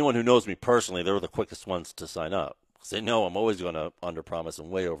 Anyone who knows me personally, they were the quickest ones to sign up because they know I'm always going to under-promise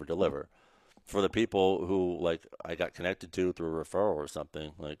and way over-deliver. For the people who, like, I got connected to through a referral or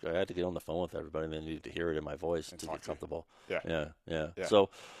something, like, I had to get on the phone with everybody and they needed to hear it in my voice to get comfortable. Yeah.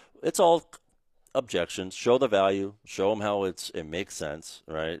 So it's all objections. Show the value. Show them how it makes sense,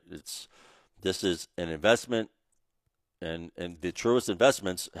 right? This is an investment And the truest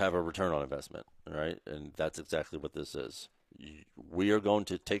investments have a return on investment, right? And that's exactly what this is. We are going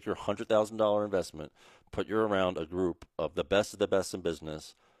to take your $100,000 investment, put you around a group of the best in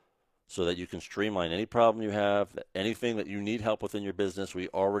business so that you can streamline any problem you have, anything that you need help with in your business. We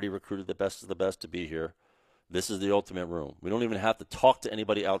already recruited the best of the best to be here. This is the ultimate room. We don't even have to talk to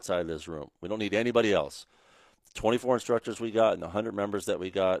anybody outside this room. We don't need anybody else. 24 instructors we got and the 100 members that we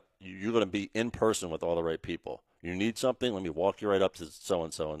got, you're going to be in person with all the right people. You need something, let me walk you right up to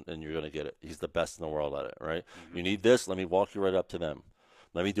so-and-so, and you're going to get it. He's the best in the world at it, right? Mm-hmm. You need this, let me walk you right up to them.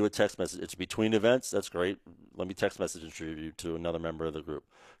 Let me do a text message. It's between events, that's great. Let me text message you to another member of the group.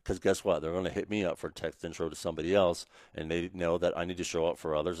 Because guess what? They're going to hit me up for a text intro to somebody else, and they know that I need to show up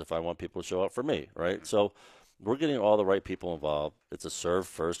for others if I want people to show up for me, right? Mm-hmm. So we're getting all the right people involved. It's a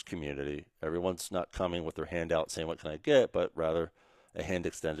serve-first community. Everyone's not coming with their hand out saying, what can I get, but rather a hand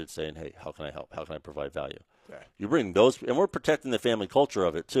extended saying, hey, how can I help? How can I provide value? Okay. You bring those, and we're protecting the family culture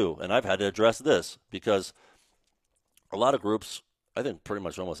of it too. And I've had to address this because a lot of groups, I think pretty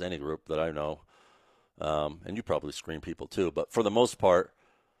much almost any group that I know, and you probably screen people too, but for the most part,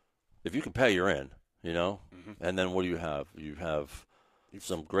 if you can pay, you're in, you know? Mm-hmm. And then what do you have? You have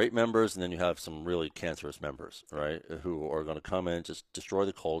some great members, and then you have some really cancerous members, right, who are going to come in, just destroy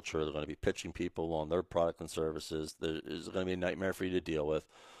the culture. They're going to be pitching people on their product and services. It's going to be a nightmare for you to deal with.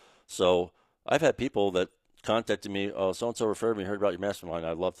 So I've had people that contacted me, oh, so-and-so referred me, heard about your mastermind.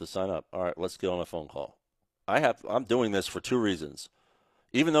 I'd love to sign up. All right, let's get on a phone call. I'm doing this for two reasons.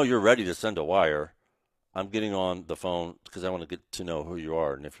 Even though you're ready to send a wire, I'm getting on the phone because I want to get to know who you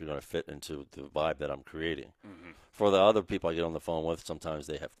are and if you're going to fit into the vibe that I'm creating. Mm-hmm. For the other people I get on the phone with, sometimes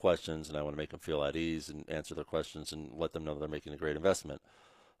they have questions, and I want to make them feel at ease and answer their questions and let them know they're making a great investment.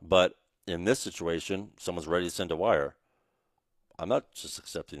 But in this situation, someone's ready to send a wire. I'm not just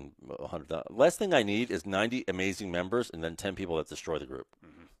accepting 100,000. Last thing I need is 90 amazing members and then 10 people that destroy the group.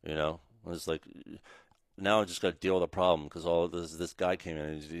 Mm-hmm. You know, it's like now I just got to deal with a problem because all of this guy came in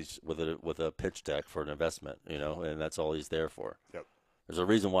and he's with a pitch deck for an investment. You know, and that's all he's there for. Yep. There's a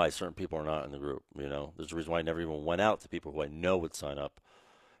reason why certain people are not in the group. You know, there's a reason why I never even went out to people who I know would sign up.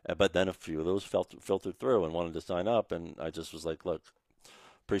 But then a few of those filtered through and wanted to sign up, and I just was like, look,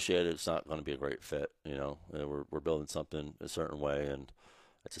 appreciate it. It's not going to be a great fit. You know, we're building something a certain way, and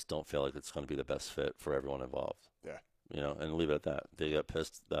I just don't feel like it's going to be the best fit for everyone involved. Yeah. You know, and leave it at that. They got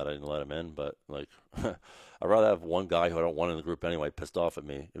pissed that I didn't let them in, but like, I'd rather have one guy who I don't want in the group anyway pissed off at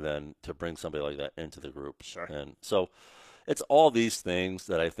me than to bring somebody like that into the group. Sure. And so it's all these things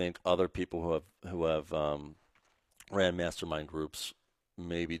that I think other people who have ran mastermind groups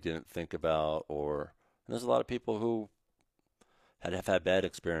maybe didn't think about, or there's a lot of people who have had bad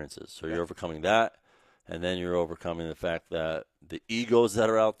experiences. So you're overcoming that, and then you're overcoming the fact that the egos that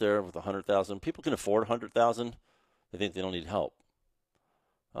are out there with 100,000, people can afford 100,000. They think they don't need help.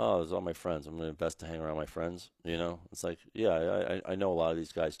 Oh, there's all my friends. I'm going to invest to hang around my friends. You know, it's like, yeah, I know a lot of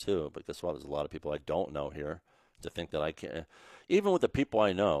these guys too, but guess what? There's a lot of people I don't know here to think that I can't. Even with the people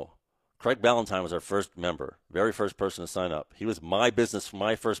I know, Craig Ballantyne was our first member, very first person to sign up. He was my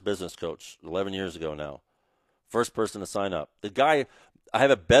first business coach 11 years ago now. First person to sign up. The guy, I have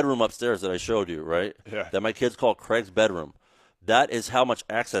a bedroom upstairs that I showed you, right? Yeah. That my kids call Craig's bedroom. That is how much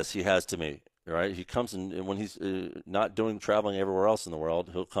access he has to me, right? He comes in, and when he's not traveling everywhere else in the world,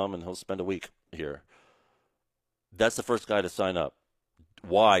 he'll come and he'll spend a week here. That's the first guy to sign up.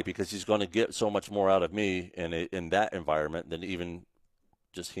 Why? Because he's going to get so much more out of me in that environment than even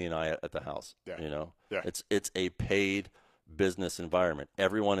just he and I at the house. Yeah. You know, it's a paid business environment.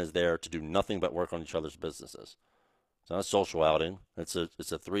 Everyone is there to do nothing but work on each other's businesses. It's not a social outing. It's a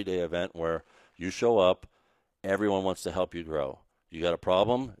 3-day event where you show up. Everyone wants to help you grow. You got a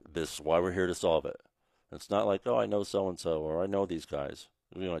problem? This is why we're here to solve it. It's not like, oh, I know so-and-so or I know these guys.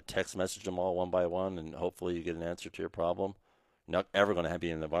 You want to text message them all one by one and hopefully you get an answer to your problem. You're not ever going to be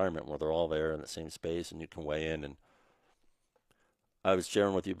in an environment where they're all there in the same space and you can weigh in. And I was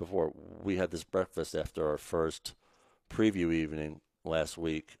sharing with you before, we had this breakfast after our first preview evening last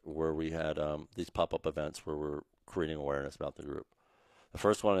week where we had these pop-up events where we're creating awareness about the group. The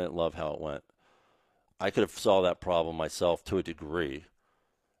first one, I didn't love how it went. I could have solved that problem myself to a degree,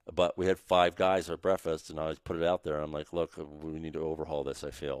 but we had 5 guys at breakfast, and I put it out there. I'm like, look, we need to overhaul this,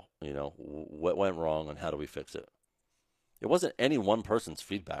 I feel. You know, what went wrong and how do we fix it? It wasn't any one person's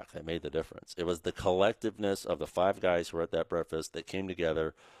feedback that made the difference. It was the collectiveness of the 5 guys who were at that breakfast that came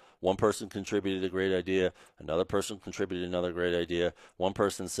together. One person contributed a great idea. Another person contributed another great idea. One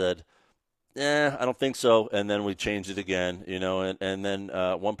person said, I don't think so. And then we changed it again, you know, and then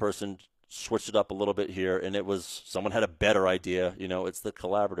one person switched it up a little bit here, and it was someone had a better idea. You know, it's the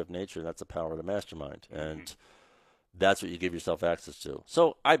collaborative nature. That's the power of the mastermind. Mm-hmm. And that's what you give yourself access to.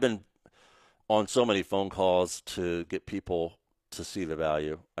 So I've been on so many phone calls to get people to see the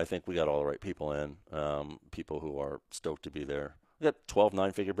value. I think we got all the right people in, people who are stoked to be there. We got 12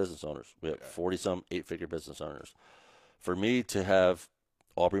 nine-figure business owners. We have 40-some eight-figure business owners. For me to have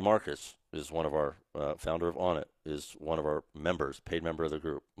Aubrey Marcus is one of our founder of On It, is one of our members, paid member of the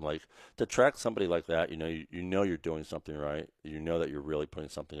group. Like, to track somebody like that, you know you're doing something right. You know that you're really putting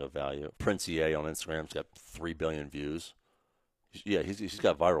something of value. Prince EA on Instagram's got 3 billion views. Yeah, he's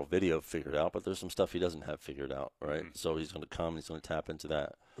got viral video figured out, but there's some stuff he doesn't have figured out, right? So he's going to come, he's going to tap into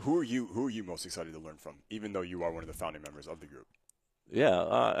that. Who are you most excited to learn from, even though you are one of the founding members of the group? Yeah,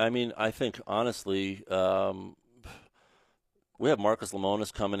 I mean, I think honestly, we have Marcus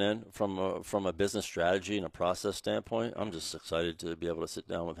Lemonis coming in from a business strategy and a process standpoint. I'm just excited to be able to sit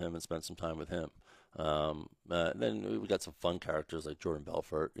down with him and spend some time with him. Then we got some fun characters like Jordan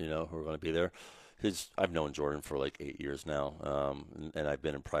Belfort, who are going to be there. I've known Jordan for like 8 years now, and I've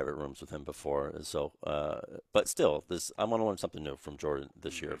been in private rooms with him before. So, but still, I want to learn something new from Jordan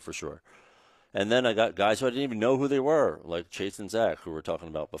this year for sure. And then I got guys who I didn't even know who they were, like Chase and Zach, who we were talking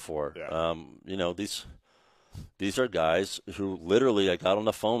about before. Yeah. These are guys who literally, I got on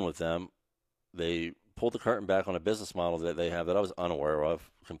the phone with them. They pulled the curtain back on a business model that they have that I was unaware of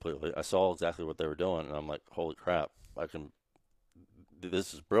completely. I saw exactly what they were doing, and I'm like, holy crap,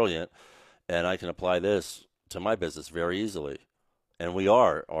 this is brilliant, and I can apply this to my business very easily. And we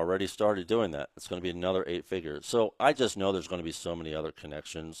are already started doing that. It's going to be another 8 figures. So I just know there's going to be so many other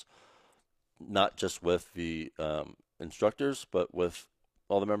connections, not just with the instructors, but with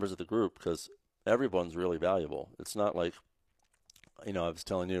all the members of the group, because everyone's really valuable. It's not like, I was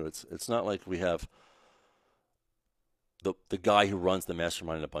telling you, it's not like we have the guy who runs the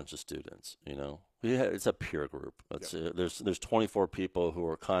mastermind and a bunch of students. It's a peer group. There's 24 people who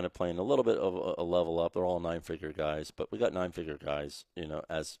are kind of playing a little bit of a level up. They're all 9-figure guys, but we got 9-figure guys,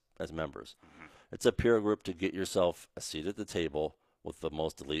 as members. Mm-hmm. It's a peer group to get yourself a seat at the table with the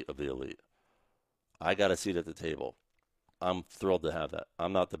most elite of the elite. I got a seat at the table. I'm thrilled to have that.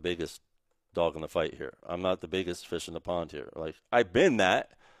 I'm not the biggest dog in the fight here. I'm not the biggest fish in the pond here. Like, I've been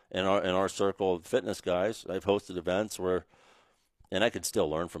that in our circle of fitness guys. I've hosted events where, and I could still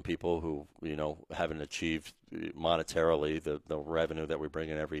learn from people who, haven't achieved monetarily the revenue that we bring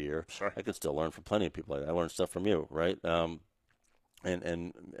in every year. Sure. I could still learn from plenty of people like that. I learned stuff from you, right? And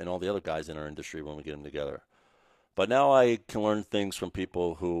all the other guys in our industry when we get them together. But now I can learn things from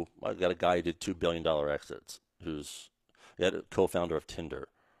people who, I got a guy who did $2 billion exits, who's a co-founder of Tinder,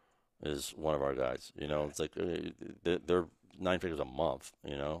 is one of our guys. It's like they're 9 figures a month,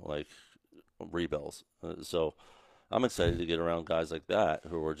 like rebuilds. So I'm excited to get around guys like that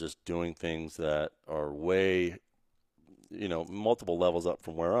who are just doing things that are way, multiple levels up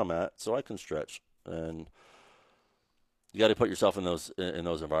from where I'm at, so I can stretch. And you got to put yourself in those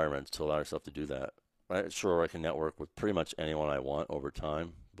environments to allow yourself to do that. Right? Sure, I can network with pretty much anyone I want over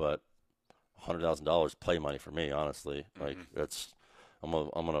time, but $100,000 play money for me, honestly. Mm-hmm. Like, I'm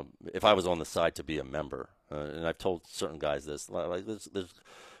gonna if I was on the side to be a member, and I've told certain guys this. Like, we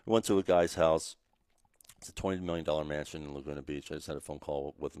went to a guy's house. It's a $20 million mansion in Laguna Beach. I just had a phone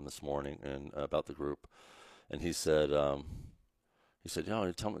call with him this morning and about the group, and he said, "Yo,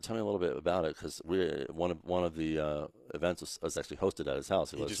 tell me a little bit about it," because one of the events was actually hosted at his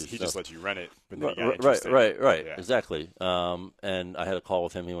house. He just let you rent it, but then right, yeah. Exactly. And I had a call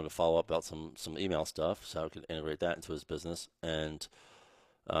with him. He wanted to follow up about some email stuff, so I could integrate that into his business. And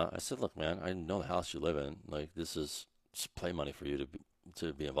I said, "Look, man, I know the house you live in. Like, this is just play money for you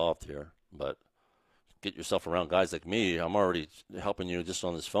to be involved here, but get yourself around guys like me. I'm already helping you just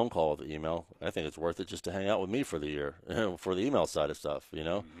on this phone call with the email. I think it's worth it just to hang out with me for the year, for the email side of stuff,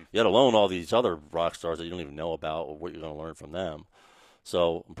 Mm-hmm. Yet alone all these other rock stars that you don't even know about or what you're going to learn from them.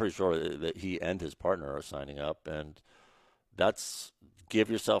 So I'm pretty sure that he and his partner are signing up, and that's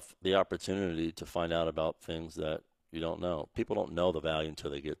give yourself the opportunity to find out about things that you don't know. People don't know the value until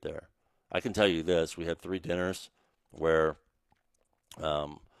they get there. I can tell you this. We had 3 dinners where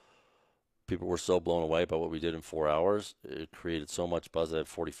people were so blown away by what we did in 4 hours. It created so much buzz. I had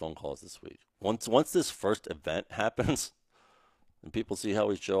 40 phone calls this week. Once this first event happens and people see how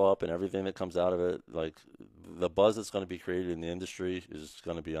we show up and everything that comes out of it, like, the buzz that's going to be created in the industry is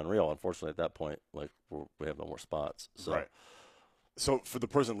going to be unreal. Unfortunately, at that point, like, we have no more spots. So. Right. So for the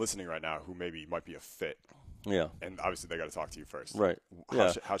person listening right now who might be a fit, yeah, and obviously they got to talk to you first, right?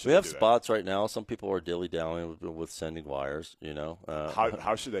 How should we have do spots that? Right now? Some people are dilly-dallying with sending wires.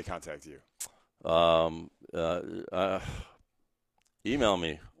 How should they contact you? Email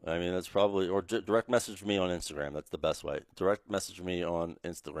me. I mean, that's probably, or direct message me on Instagram. That's the best way. Direct message me on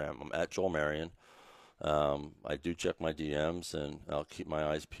Instagram. I'm at Joel Marion. I do check my DMs, and I'll keep my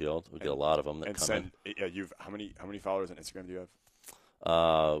eyes peeled. We get a lot of them that come in. Yeah, how many followers on Instagram do you have?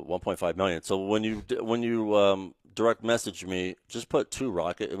 1.5 million. So when you direct message me, just put 2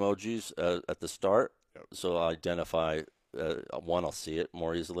 rocket emojis at the start, so I identify one. I'll see it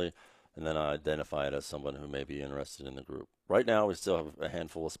more easily, and then I identify it as someone who may be interested in the group. Right now, we still have a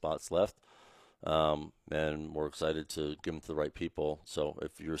handful of spots left, and we're excited to give them to the right people. So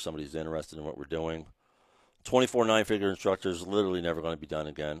if you're somebody who's interested in what we're doing, 24 9-figure instructors literally never going to be done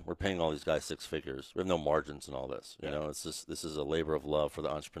again. We're paying all these guys 6 figures. We have no margins in all this. You know, it's just, this is a labor of love for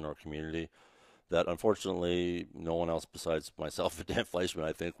the entrepreneur community that unfortunately no one else besides myself and Dan Fleischman,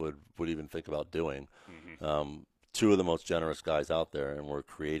 I think, would even think about doing. 2 of the most generous guys out there, and we're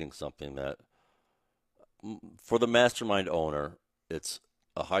creating something that, for the mastermind owner, it's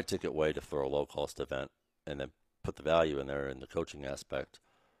a high-ticket way to throw a low-cost event and then put the value in there in the coaching aspect,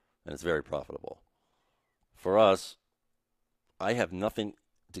 and it's very profitable. For us, I have nothing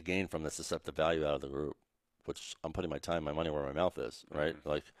to gain from this except the value out of the group, which I'm putting my time, my money where my mouth is, right?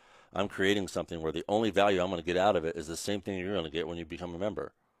 Like, I'm creating something where the only value I'm going to get out of it is the same thing you're going to get when you become a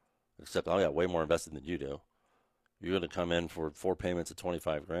member, except I got way more invested than you do. You're going to come in for 4 payments of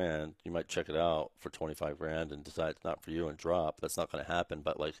 25 grand. You might check it out for 25 grand and decide it's not for you and drop. That's not going to happen.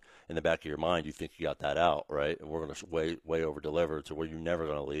 But like in the back of your mind, you think you got that out, right? And we're going to way over deliver to where you're never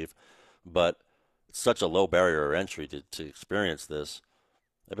going to leave. But it's such a low barrier of entry to experience this.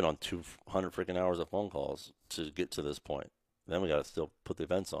 I've been on 200 freaking hours of phone calls to get to this point. Then we got to still put the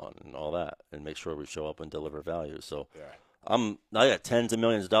events on and all that and make sure we show up and deliver value. So I got tens of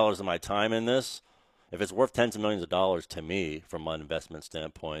millions of dollars of my time in this. If it's worth tens of millions of dollars to me from an investment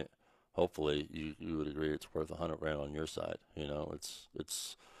standpoint, hopefully you would agree it's worth 100 grand on your side. You know,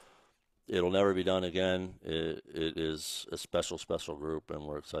 it'll never be done again. It is a special group, and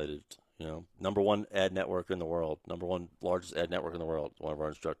we're excited. You know, #1 ad network in the world, #1 largest ad network in the world, one of our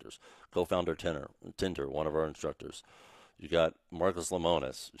instructors. Co-founder Tinder, one of our instructors. You got Marcus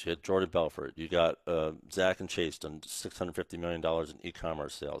Lemonis. You got Jordan Belfort. You got Zach and Chase done $650 million in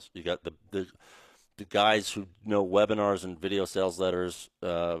e-commerce sales. You got the guys who know webinars and video sales letters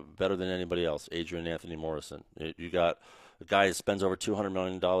better than anybody else, Adrian Anthony Morrison. You got a guy who spends over $200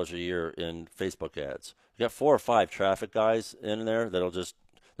 million a year in Facebook ads. You got 4 or 5 traffic guys in there that'll just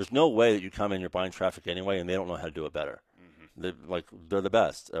 – there's no way that you come in, you're buying traffic anyway, and they don't know how to do it better. They're the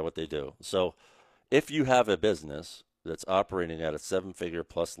best at what they do. So if you have a business that's operating at a 7-figure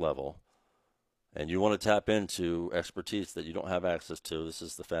plus level – and you want to tap into expertise that you don't have access to, this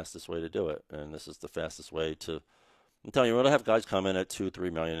is the fastest way to do it. And this is the fastest way to, I'm telling you, we're going to have guys come in at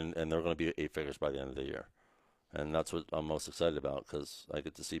 2-3 million, and they're going to be at 8 figures by the end of the year. And that's what I'm most excited about, because I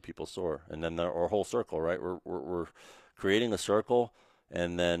get to see people soar. And then our whole circle, right? We're creating a circle,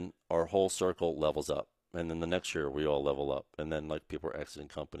 and then our whole circle levels up. And then the next year, we all level up. And then, like, people are exiting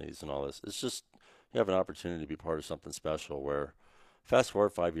companies and all this. It's just, you have an opportunity to be part of something special where, fast forward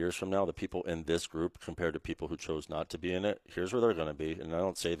 5 years from now, the people in this group compared to people who chose not to be in it, here's where they're going to be. And I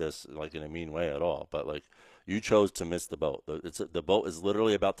don't say this like in a mean way at all, but like, you chose to miss the boat. The boat is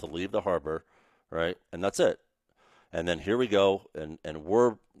literally about to leave the harbor, right? And that's it. And then here we go, and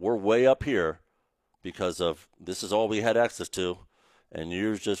we're way up here because of this is all we had access to, and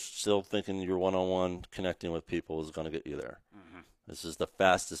you're just still thinking your one-on-one connecting with people is going to get you there. This is the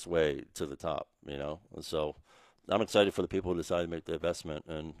fastest way to the top, you know? And so I'm excited for the people who decide to make the investment,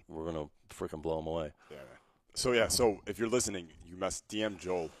 and we're going to freaking blow them away. So if you're listening, you must DM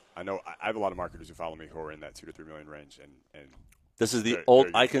Joel. I know I have a lot of marketers who follow me who are in that 2 to 3 million range, and this is the old.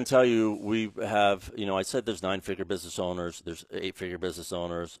 I can tell you, we have. You know, I said there's 9-figure business owners, there's 8-figure business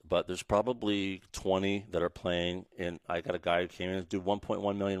owners, but there's probably 20 that are playing. And I got a guy who came in and do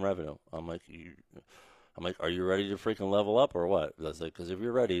 1.1 million revenue. I'm like, are you ready to freaking level up or what? I was like, because if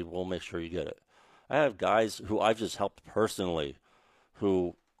you're ready, we'll make sure you get it. I have guys who I've just helped personally,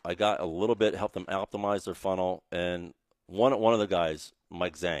 who I got a little bit, helped them optimize their funnel. And one of the guys,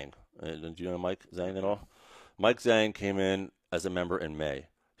 Mike Zhang, do you know Mike Zhang at all? Mike Zhang came in as a member in May.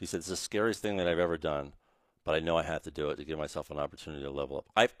 He said, it's the scariest thing that I've ever done, but I know I have to do it to give myself an opportunity to level up.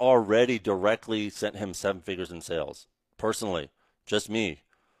 I've already directly sent him 7 figures in sales, personally, just me.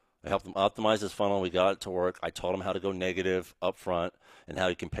 I helped him optimize his funnel. We got it to work. I taught him how to go negative up front and how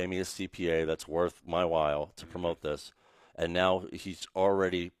he can pay me a CPA that's worth my while to promote this. And now he's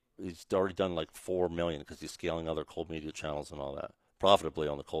already done like 4 million because he's scaling other cold media channels and all that profitably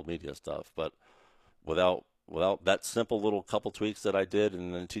on the cold media stuff. But without that simple little couple tweaks that I did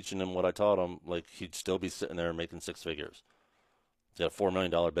and then teaching him what I taught him, like, he'd still be sitting there making 6 figures. He's got a $4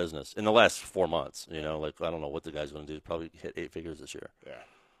 million business in the last 4 months. You know, like, I don't know what the guy's going to do. Probably hit 8 figures this year.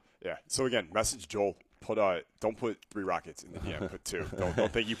 Yeah. So again, message Joel. don't put 3 rockets in the DM. Put 2.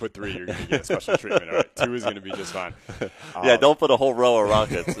 Don't think you put 3, you're going to get a special treatment. All right, 2 is going to be just fine. Yeah, don't put a whole row of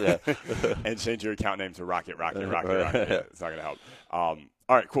rockets. Yeah, and change your account name to Rocket. Yeah, it's not going to help. All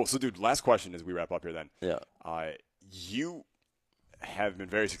right, cool. So, dude, last question as we wrap up here. Then, you have been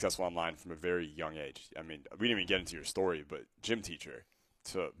very successful online from a very young age. I mean, we didn't even get into your story, but gym teacher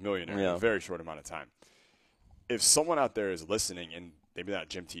to millionaire in a very short amount of time. If someone out there is listening and maybe not a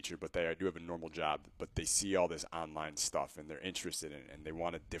gym teacher, but they do have a normal job, but they see all this online stuff and they're interested in it and they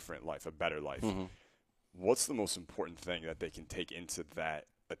want a different life, a better life, what's the most important thing that they can take into that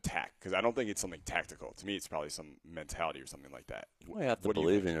attack? Because I don't think it's something tactical. To me, it's probably some mentality or something like that. Well, you have to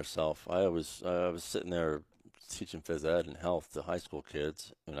believe in yourself. I was sitting there teaching phys ed and health to high school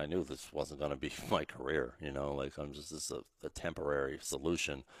kids, and I knew this wasn't going to be my career. Like I'm just a temporary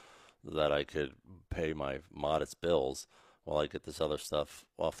solution that I could pay my modest bills while I get this other stuff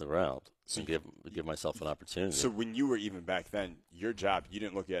off the ground and give myself an opportunity. So when you were even back then, your job, you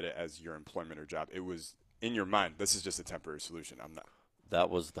didn't look at it as your employment or job. It was in your mind, this is just a temporary solution. That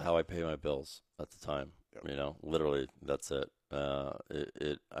was how I pay my bills at the time. Yep. Literally, that's it. I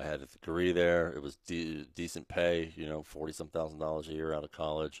had a degree there. It was decent pay, $40-some thousand a year out of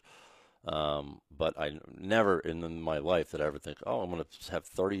college. But I never in my life did I ever think, I'm going to have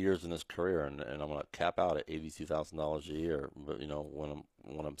 30 years in this career and I'm going to cap out at $82,000 a year. But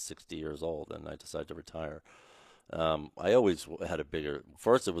when I'm 60 years old and I decide to retire, I always had a bigger.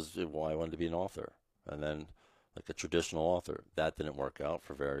 First, it was I wanted to be an author, and then like a traditional author. That didn't work out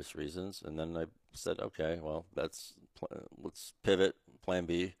for various reasons, and then I said, okay, well, let's pivot, plan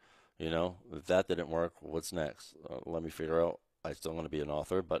B. If that didn't work, what's next? Let me figure out. I still want to be an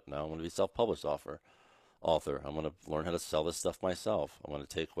author, but now I'm going to be a self-published author. I'm going to learn how to sell this stuff myself. I'm going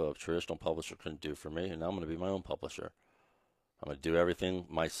to take what a traditional publisher couldn't do for me, and now I'm going to be my own publisher. I'm going to do everything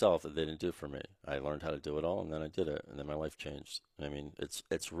myself that they didn't do for me. I learned how to do it all, and then I did it, and then my life changed. I mean,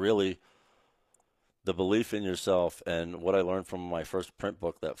 it's really the belief in yourself, and what I learned from my first print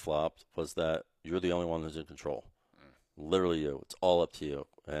book that flopped was that you're the only one who's in control. Literally you. It's all up to you.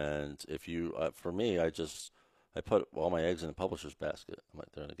 And if you, for me, I put all my eggs in the publisher's basket. I'm like,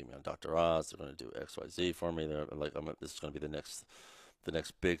 they're going to get me on Dr. Oz. They're going to do X, Y, Z for me. They're like, this is going to be the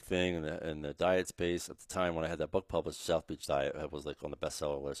next big thing in the diet space. At the time when I had that book published, South Beach Diet, I was like on the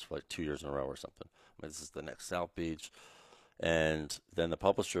bestseller list for like 2 years in a row or something. I mean, this is the next South Beach. And then the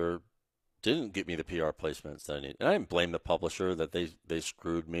publisher didn't get me the PR placements that I need. And I didn't blame the publisher that they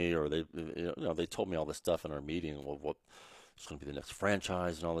screwed me, or they told me all this stuff in our meeting. Well, what it's going to be the next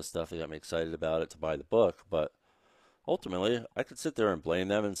franchise and all this stuff. They got me excited about it to buy the book. But ultimately, I could sit there and blame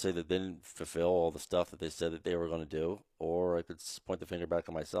them and say that they didn't fulfill all the stuff that they said that they were going to do. Or I could point the finger back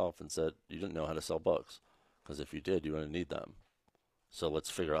at myself and said, you didn't know how to sell books. Because if you did, you wouldn't need them. So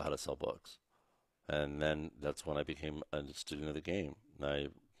let's figure out how to sell books. And then that's when I became a student of the game. And I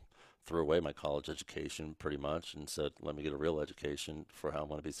threw away my college education pretty much and said, let me get a real education for how I'm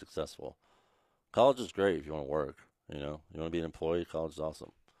going to be successful. College is great if you want to work. You want to be an employee, college is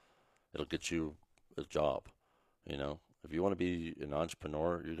awesome. It'll get you a job. If you want to be an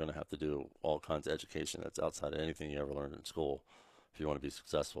entrepreneur, you're going to have to do all kinds of education that's outside of anything you ever learned in school if you want to be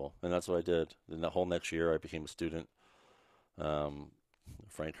successful. And that's what I did. Then that whole next year, I became a student.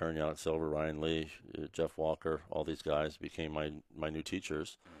 Frank Hearn, Yannick Silver, Ryan Lee, Jeff Walker, all these guys became my new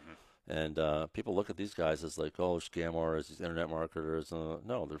teachers. And people look at these guys as like, oh, scam artists, these internet marketers.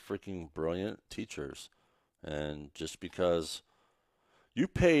 No, they're freaking brilliant teachers. And just because you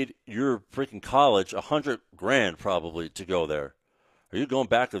paid your freaking college $100,000 probably to go there, are you going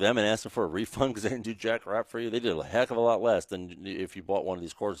back to them and asking for a refund because they didn't do jack crap for you? They did a heck of a lot less than if you bought one of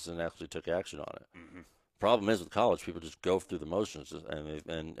these courses and actually took action on it. Problem is with college, people just go through the motions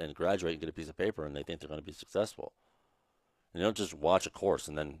and graduate and get a piece of paper, and they think they're going to be successful. You don't just watch a course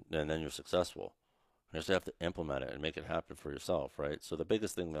and then you're successful. You just have to implement it and make it happen for yourself, right? So the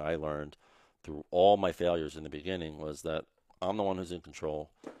biggest thing that I learned through all my failures in the beginning was that I'm the one who's in control.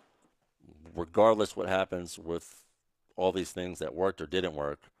 Regardless what happens with all these things that worked or didn't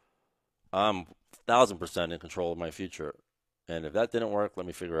work, I'm 1,000% in control of my future. And if that didn't work, let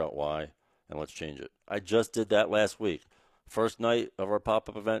me figure out why, and let's change it. I just did that last week. First night of our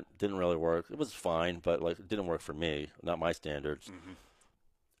pop-up event didn't really work. It was fine, but it didn't work for me, not my standards.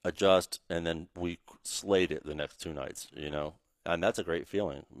 Adjust, and then we slayed it the next 2 nights, And that's a great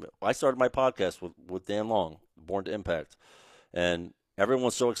feeling. I started my podcast with Dan Long, Born to Impact, and everyone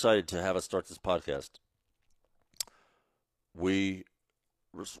was so excited to have us start this podcast. We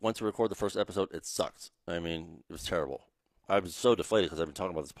went to record the first episode. It sucked. I mean, it was terrible. I was so deflated because I've been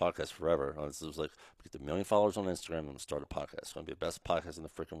talking about this podcast forever. It was like, get 1 million followers on Instagram and start a podcast. It's going to be the best podcast in the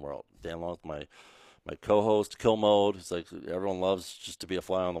freaking world. Dan Long's my co-host, Kill Mode. He's like, everyone loves just to be a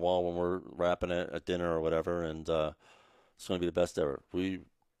fly on the wall when we're wrapping it at dinner or whatever, and it's going to be the best ever.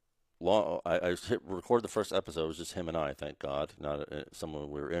 I recorded the first episode. It was just him and I, thank God, not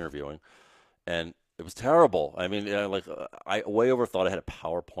someone we were interviewing, and it was terrible. I mean, I way overthought I had a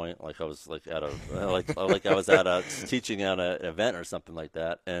PowerPoint, like I was like at a like I was at a teaching at an event or something like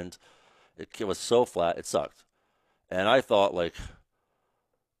that, and it was so flat, it sucked. And I thought, like,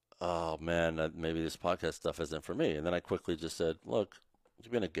 oh man, maybe this podcast stuff isn't for me. And then I quickly just said, look,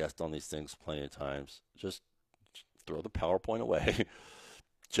 you've been a guest on these things plenty of times. Just throw the PowerPoint away.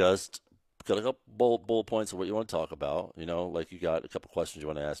 Just got a couple bullet points of what you want to talk about. You know, like you got a couple questions you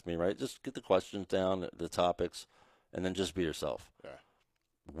want to ask me, right? Just get the questions down, the topics, and then just be yourself. Yeah.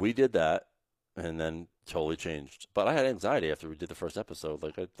 We did that, and then totally changed. But I had anxiety after we did the first episode.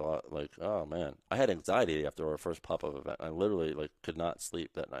 Like I thought, like, oh man, I had anxiety after our first pop-up event. I literally could not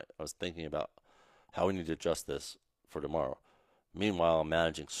sleep that night. I was thinking about how we need to adjust this for tomorrow. Meanwhile, I'm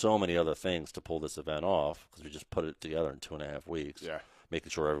managing so many other things to pull this event off because we just put it together in 2.5 weeks. Yeah. Making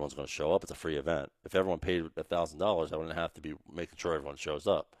sure everyone's going to show up. It's a free event. If everyone paid $1,000, I wouldn't have to be making sure everyone shows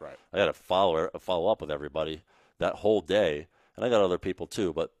up. Right. I got to follow up with everybody that whole day, and I got other people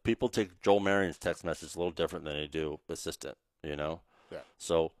too. But people take Joel Marion's text message a little different than they do assistant. You know. Yeah.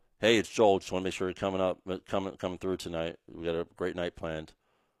 So hey, it's Joel. Just want to make sure you're coming through tonight. We got a great night planned.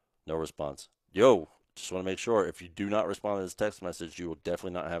 No response. Yo. Just want to make sure if you do not respond to this text message, you will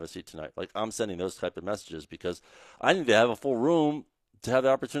definitely not have a seat tonight. Like I'm sending those type of messages because I need to have a full room to have the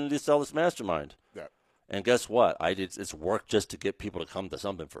opportunity to sell this mastermind. Yeah. And guess what? It's work just to get people to come to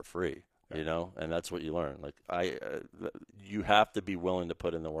something for free, you know? And that's what you learn. Like you have to be willing to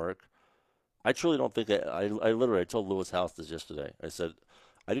put in the work. I truly don't think that I told Lewis House this yesterday. I said,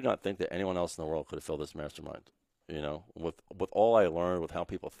 I do not think that anyone else in the world could have filled this mastermind. You know, with all I learned, with how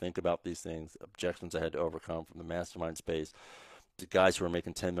people think about these things, objections I had to overcome from the mastermind space, the guys who are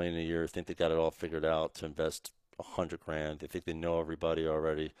making $10 million a year think they got it all figured out to invest $100,000. They think they know everybody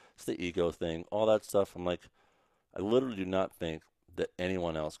already. It's the ego thing, all that stuff. I'm like, I literally do not think that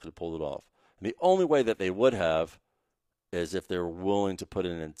anyone else could have pulled it off. And the only way that they would have is if they were willing to put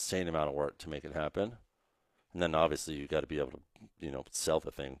in an insane amount of work to make it happen. And then obviously you got to be able to, you know, sell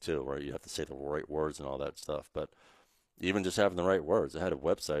the thing too, right? You have to say the right words and all that stuff. But even just having the right words, I had a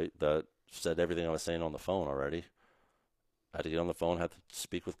website that said everything I was saying on the phone already. I had to get on the phone, had to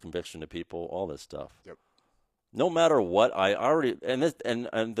speak with conviction to people, all this stuff. Yep. No matter what, I already and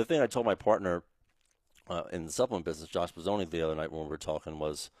the thing I told my partner in the supplement business, Josh Bozzoni, the other night when we were talking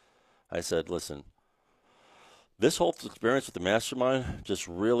was, I said, listen, this whole experience with the mastermind just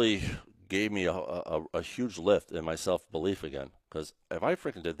really gave me a huge lift in my self-belief again. Because if I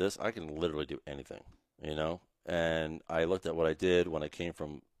freaking did this, I can literally do anything, you know? And I looked at what I did when I came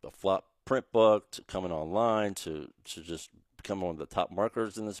from a flop print book to coming online to just becoming one of the top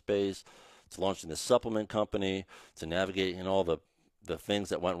marketers in the space, to launching this supplement company, to navigating all the things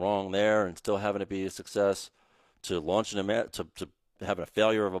that went wrong there and still having it be a success, to launching to having a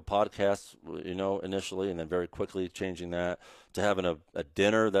failure of a podcast, you know, initially, and then very quickly changing that, to having a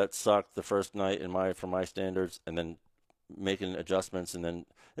dinner that sucked the first night for my standards, and then making adjustments. And then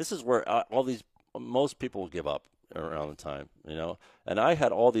this is where most people will give up around the time, you know. And I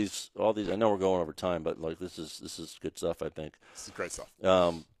had all these. I know we're going over time, but like this is good stuff. I think this is great stuff.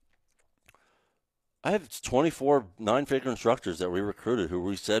 I have 24 nine-figure instructors that we recruited who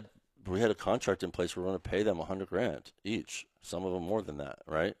we said we had a contract in place. We were going to pay them $100,000 each. Some of them more than that,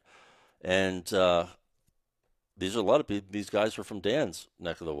 right? And these are a lot of people. These guys were from Dan's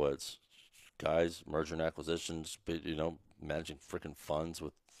neck of the woods. Guys, merger and acquisitions, you know, managing freaking funds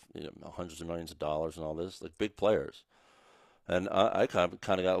with, you know, hundreds of millions of dollars and all this, like big players. And I kind of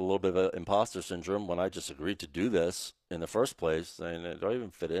got a little bit of imposter syndrome when I just agreed to do this in the first place. Saying, do I even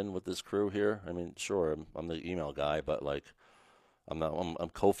fit in with this crew here? I mean, sure, I'm the email guy, but like, I'm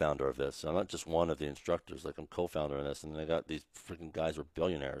co-founder of this. I'm not just one of the instructors. Like, I'm co-founder in this, and I got these freaking guys who are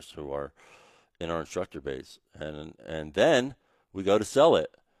billionaires who are in our instructor base, and then we go to sell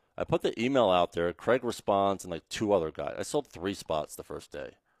it. I put the email out there. Craig responds, and like 2 other guys. I sold 3 spots the first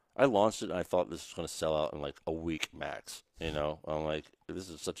day. I launched it, and I thought this was going to sell out in like a week max. You know, I'm like, this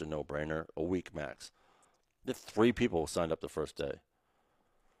is such a no-brainer. A week max. The 3 people signed up the first day.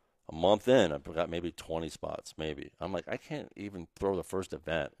 A month in, I got maybe 20 spots, maybe. I'm like, I can't even throw the first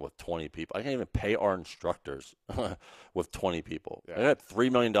event with 20 people. I can't even pay our instructors with 20 people. Yeah. I got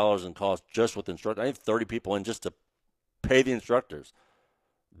 $3 million in cost just with instructors. I need 30 people in just to pay the instructors.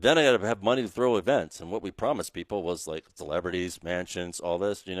 Then I got to have money to throw events. And what we promised people was like celebrities, mansions, all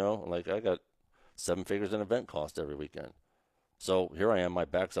this, you know. Like, I got 7 figures in event cost every weekend. So here I am, my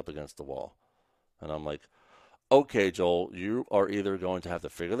back's up against the wall. And I'm like, okay, Joel, you are either going to have to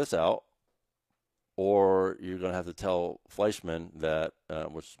figure this out, or you're going to have to tell Fleischman that,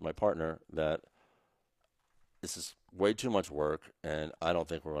 which is my partner, that this is way too much work, and I don't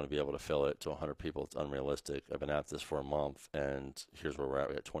think we're going to be able to fill it to 100 people. It's unrealistic. I've been at this for a month, and here's where we're at.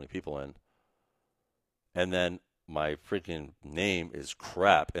 We got 20 people in. And then my freaking name is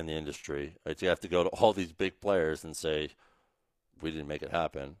crap in the industry. You have to go to all these big players and say, we didn't make it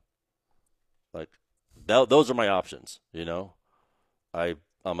happen. Like, those are my options, you know?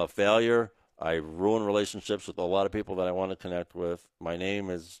 I'm a failure. I ruin relationships with a lot of people that I want to connect with. My name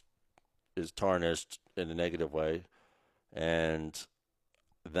is tarnished in a negative way. And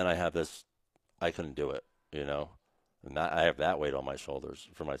then I have this, I couldn't do it, you know? And I have that weight on my shoulders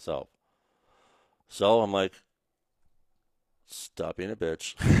for myself. So I'm like, stop being a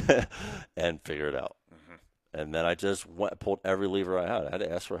bitch and figure it out. And then I just pulled every lever I had. I had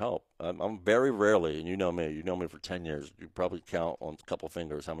to ask for help. I'm very rarely, and you know me for 10 years. You probably count on a couple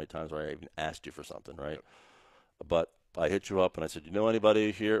fingers how many times I even asked you for something, right? Yep. But I hit you up and I said, you know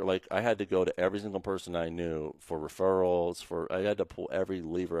anybody here? Like, I had to go to every single person I knew for referrals. I had to pull every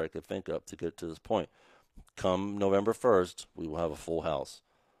lever I could think of to get to this point. Come November 1st, we will have a full house.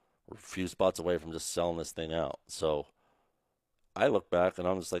 We're a few spots away from just selling this thing out. So I look back and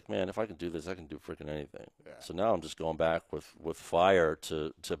I'm just like, man, if I can do this, I can do freaking anything. Yeah. So now I'm just going back with fire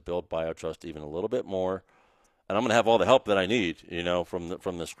to build BioTrust even a little bit more, and I'm gonna have all the help that I need, you know, from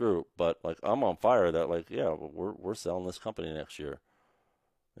this group. But like, I'm on fire that, like, yeah, we're selling this company next year,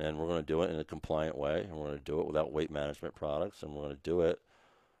 and we're gonna do it in a compliant way, and we're gonna do it without weight management products, and we're gonna do it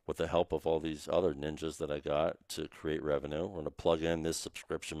with the help of all these other ninjas that I got to create revenue. We're gonna plug in this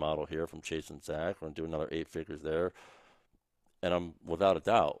subscription model here from Chase and Zach. We're gonna do another 8 figures there. And I'm, without a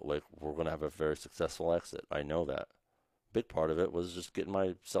doubt, like, we're going to have a very successful exit. I know that. Big part of it was just getting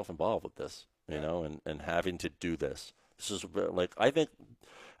myself involved with this, you know, and having to do this. This is like, I think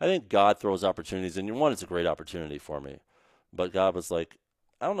God throws opportunities, and one, it's a great opportunity for me. But God was like,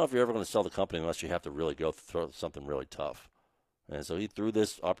 I don't know if you're ever going to sell the company unless you have to really go through something really tough. And so he threw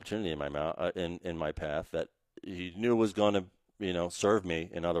this opportunity in my mouth, in my path, that he knew was going to, you know, serve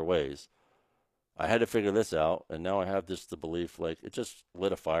me in other ways. I had to figure this out, and now I have just the belief, like, it just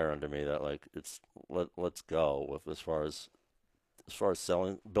lit a fire under me that, like, let's go with as far as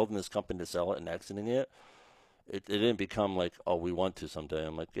building this company to sell it and exiting it. It didn't become like, oh, we want to someday.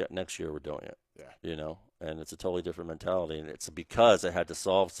 I'm like, yeah, next year we're doing it. Yeah, you know, and it's a totally different mentality, and it's because I had to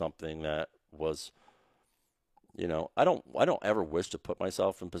solve something that was, you know, I don't ever wish to put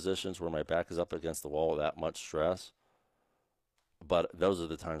myself in positions where my back is up against the wall with that much stress, but those are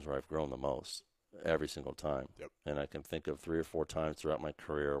the times where I've grown the most. Every single time. Yep. And I can think of 3 or 4 times throughout my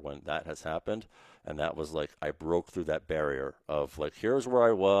career when that has happened, and that was like, I broke through that barrier of, like, here's where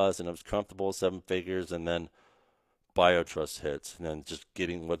I was, and I was comfortable 7 figures, and then BioTrust hits, and then just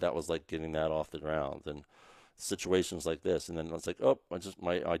getting what that was like, getting that off the ground, and situations like this, and then it's like, oh,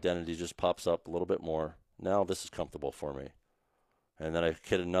 my identity just pops up a little bit more. Now this is comfortable for me. And then I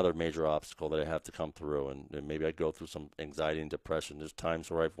hit another major obstacle that I have to come through, and maybe I go through some anxiety and depression. There's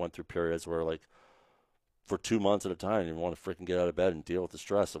times where I've went through periods where, like, for 2 months at a time, you want to freaking get out of bed and deal with the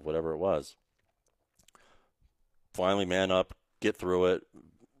stress of whatever it was. Finally, man up, get through it,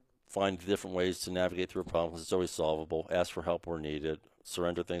 find different ways to navigate through a problem, because it's always solvable. Ask for help where needed,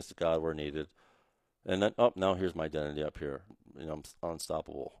 surrender things to God where needed, and then, oh, now here's my identity up here. You know, I'm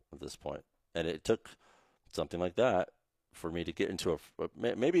unstoppable at this point. And it took something like that for me to get into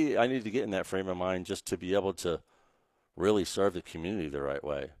maybe I need to get in that frame of mind just to be able to really serve the community the right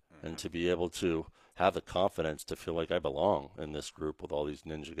way, and to be able to have the confidence to feel like I belong in this group with all these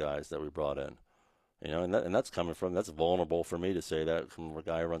ninja guys that we brought in, you know, and that's coming from, that's vulnerable for me to say that from a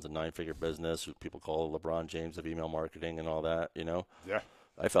guy who runs a 9-figure business, who people call LeBron James of email marketing and all that, you know. Yeah.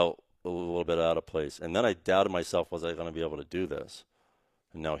 I felt a little bit out of place, and then I doubted myself, was I going to be able to do this?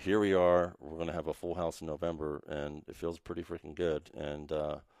 And now here we are. We're going to have a full house in November, and it feels pretty freaking good. And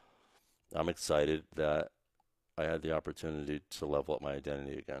I'm excited that I had the opportunity to level up my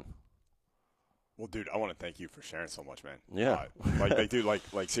identity again. Well, dude, I want to thank you for sharing so much, man. Yeah. Dude,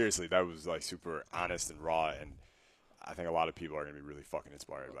 seriously, that was, like, super honest and raw, and I think a lot of people are going to be really fucking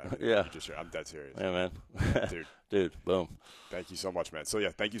inspired by it. Yeah. I'm dead serious. Yeah, man. Dude, boom. Thank you so much, man. So, yeah,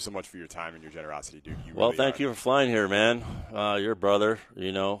 thank you so much for your time and your generosity, dude. You really thank you for flying here, man. You're a brother,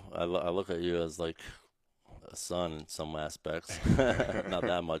 you know. I look at you as, like, a son in some aspects. Not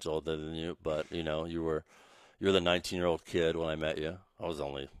that much older than you, but, you know, you're the 19-year-old kid when I met you. I was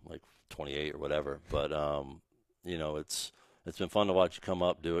only, like, 28 or whatever. But, you know, it's been fun to watch you come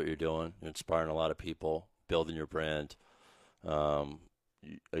up, do what you're doing. You're inspiring a lot of people, building your brand.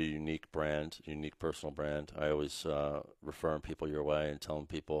 a unique brand, unique personal brand. I always referring people your way and telling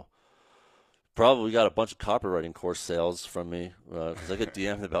people. Probably got a bunch of copywriting course sales from me because I get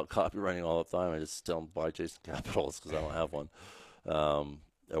DM'd about copywriting all the time. I just tell them buy Jason Capitals because I don't have one.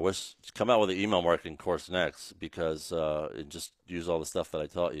 I wish to come out with an email marketing course next because just use all the stuff that I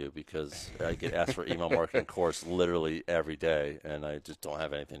taught you because I get asked for email marketing course literally every day, and I just don't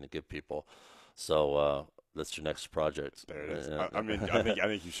have anything to give people. So that's your next project. There it is. I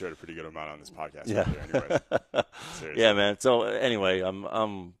think you shared a pretty good amount on this podcast. Yeah. Anyways. Yeah, man. So anyway,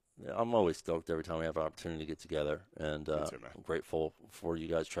 I'm always stoked every time we have an opportunity to get together, and too, I'm grateful for you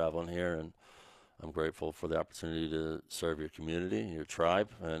guys traveling here, and I'm grateful for the opportunity to serve your community, your tribe,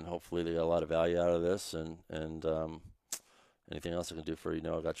 and hopefully they get a lot of value out of this. And anything else I can do for you,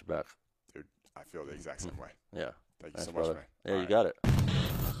 I got your back. Dude, I feel the exact same way. Yeah. Thank you Thanks, so much, brother. man. Yeah, All you right. got it.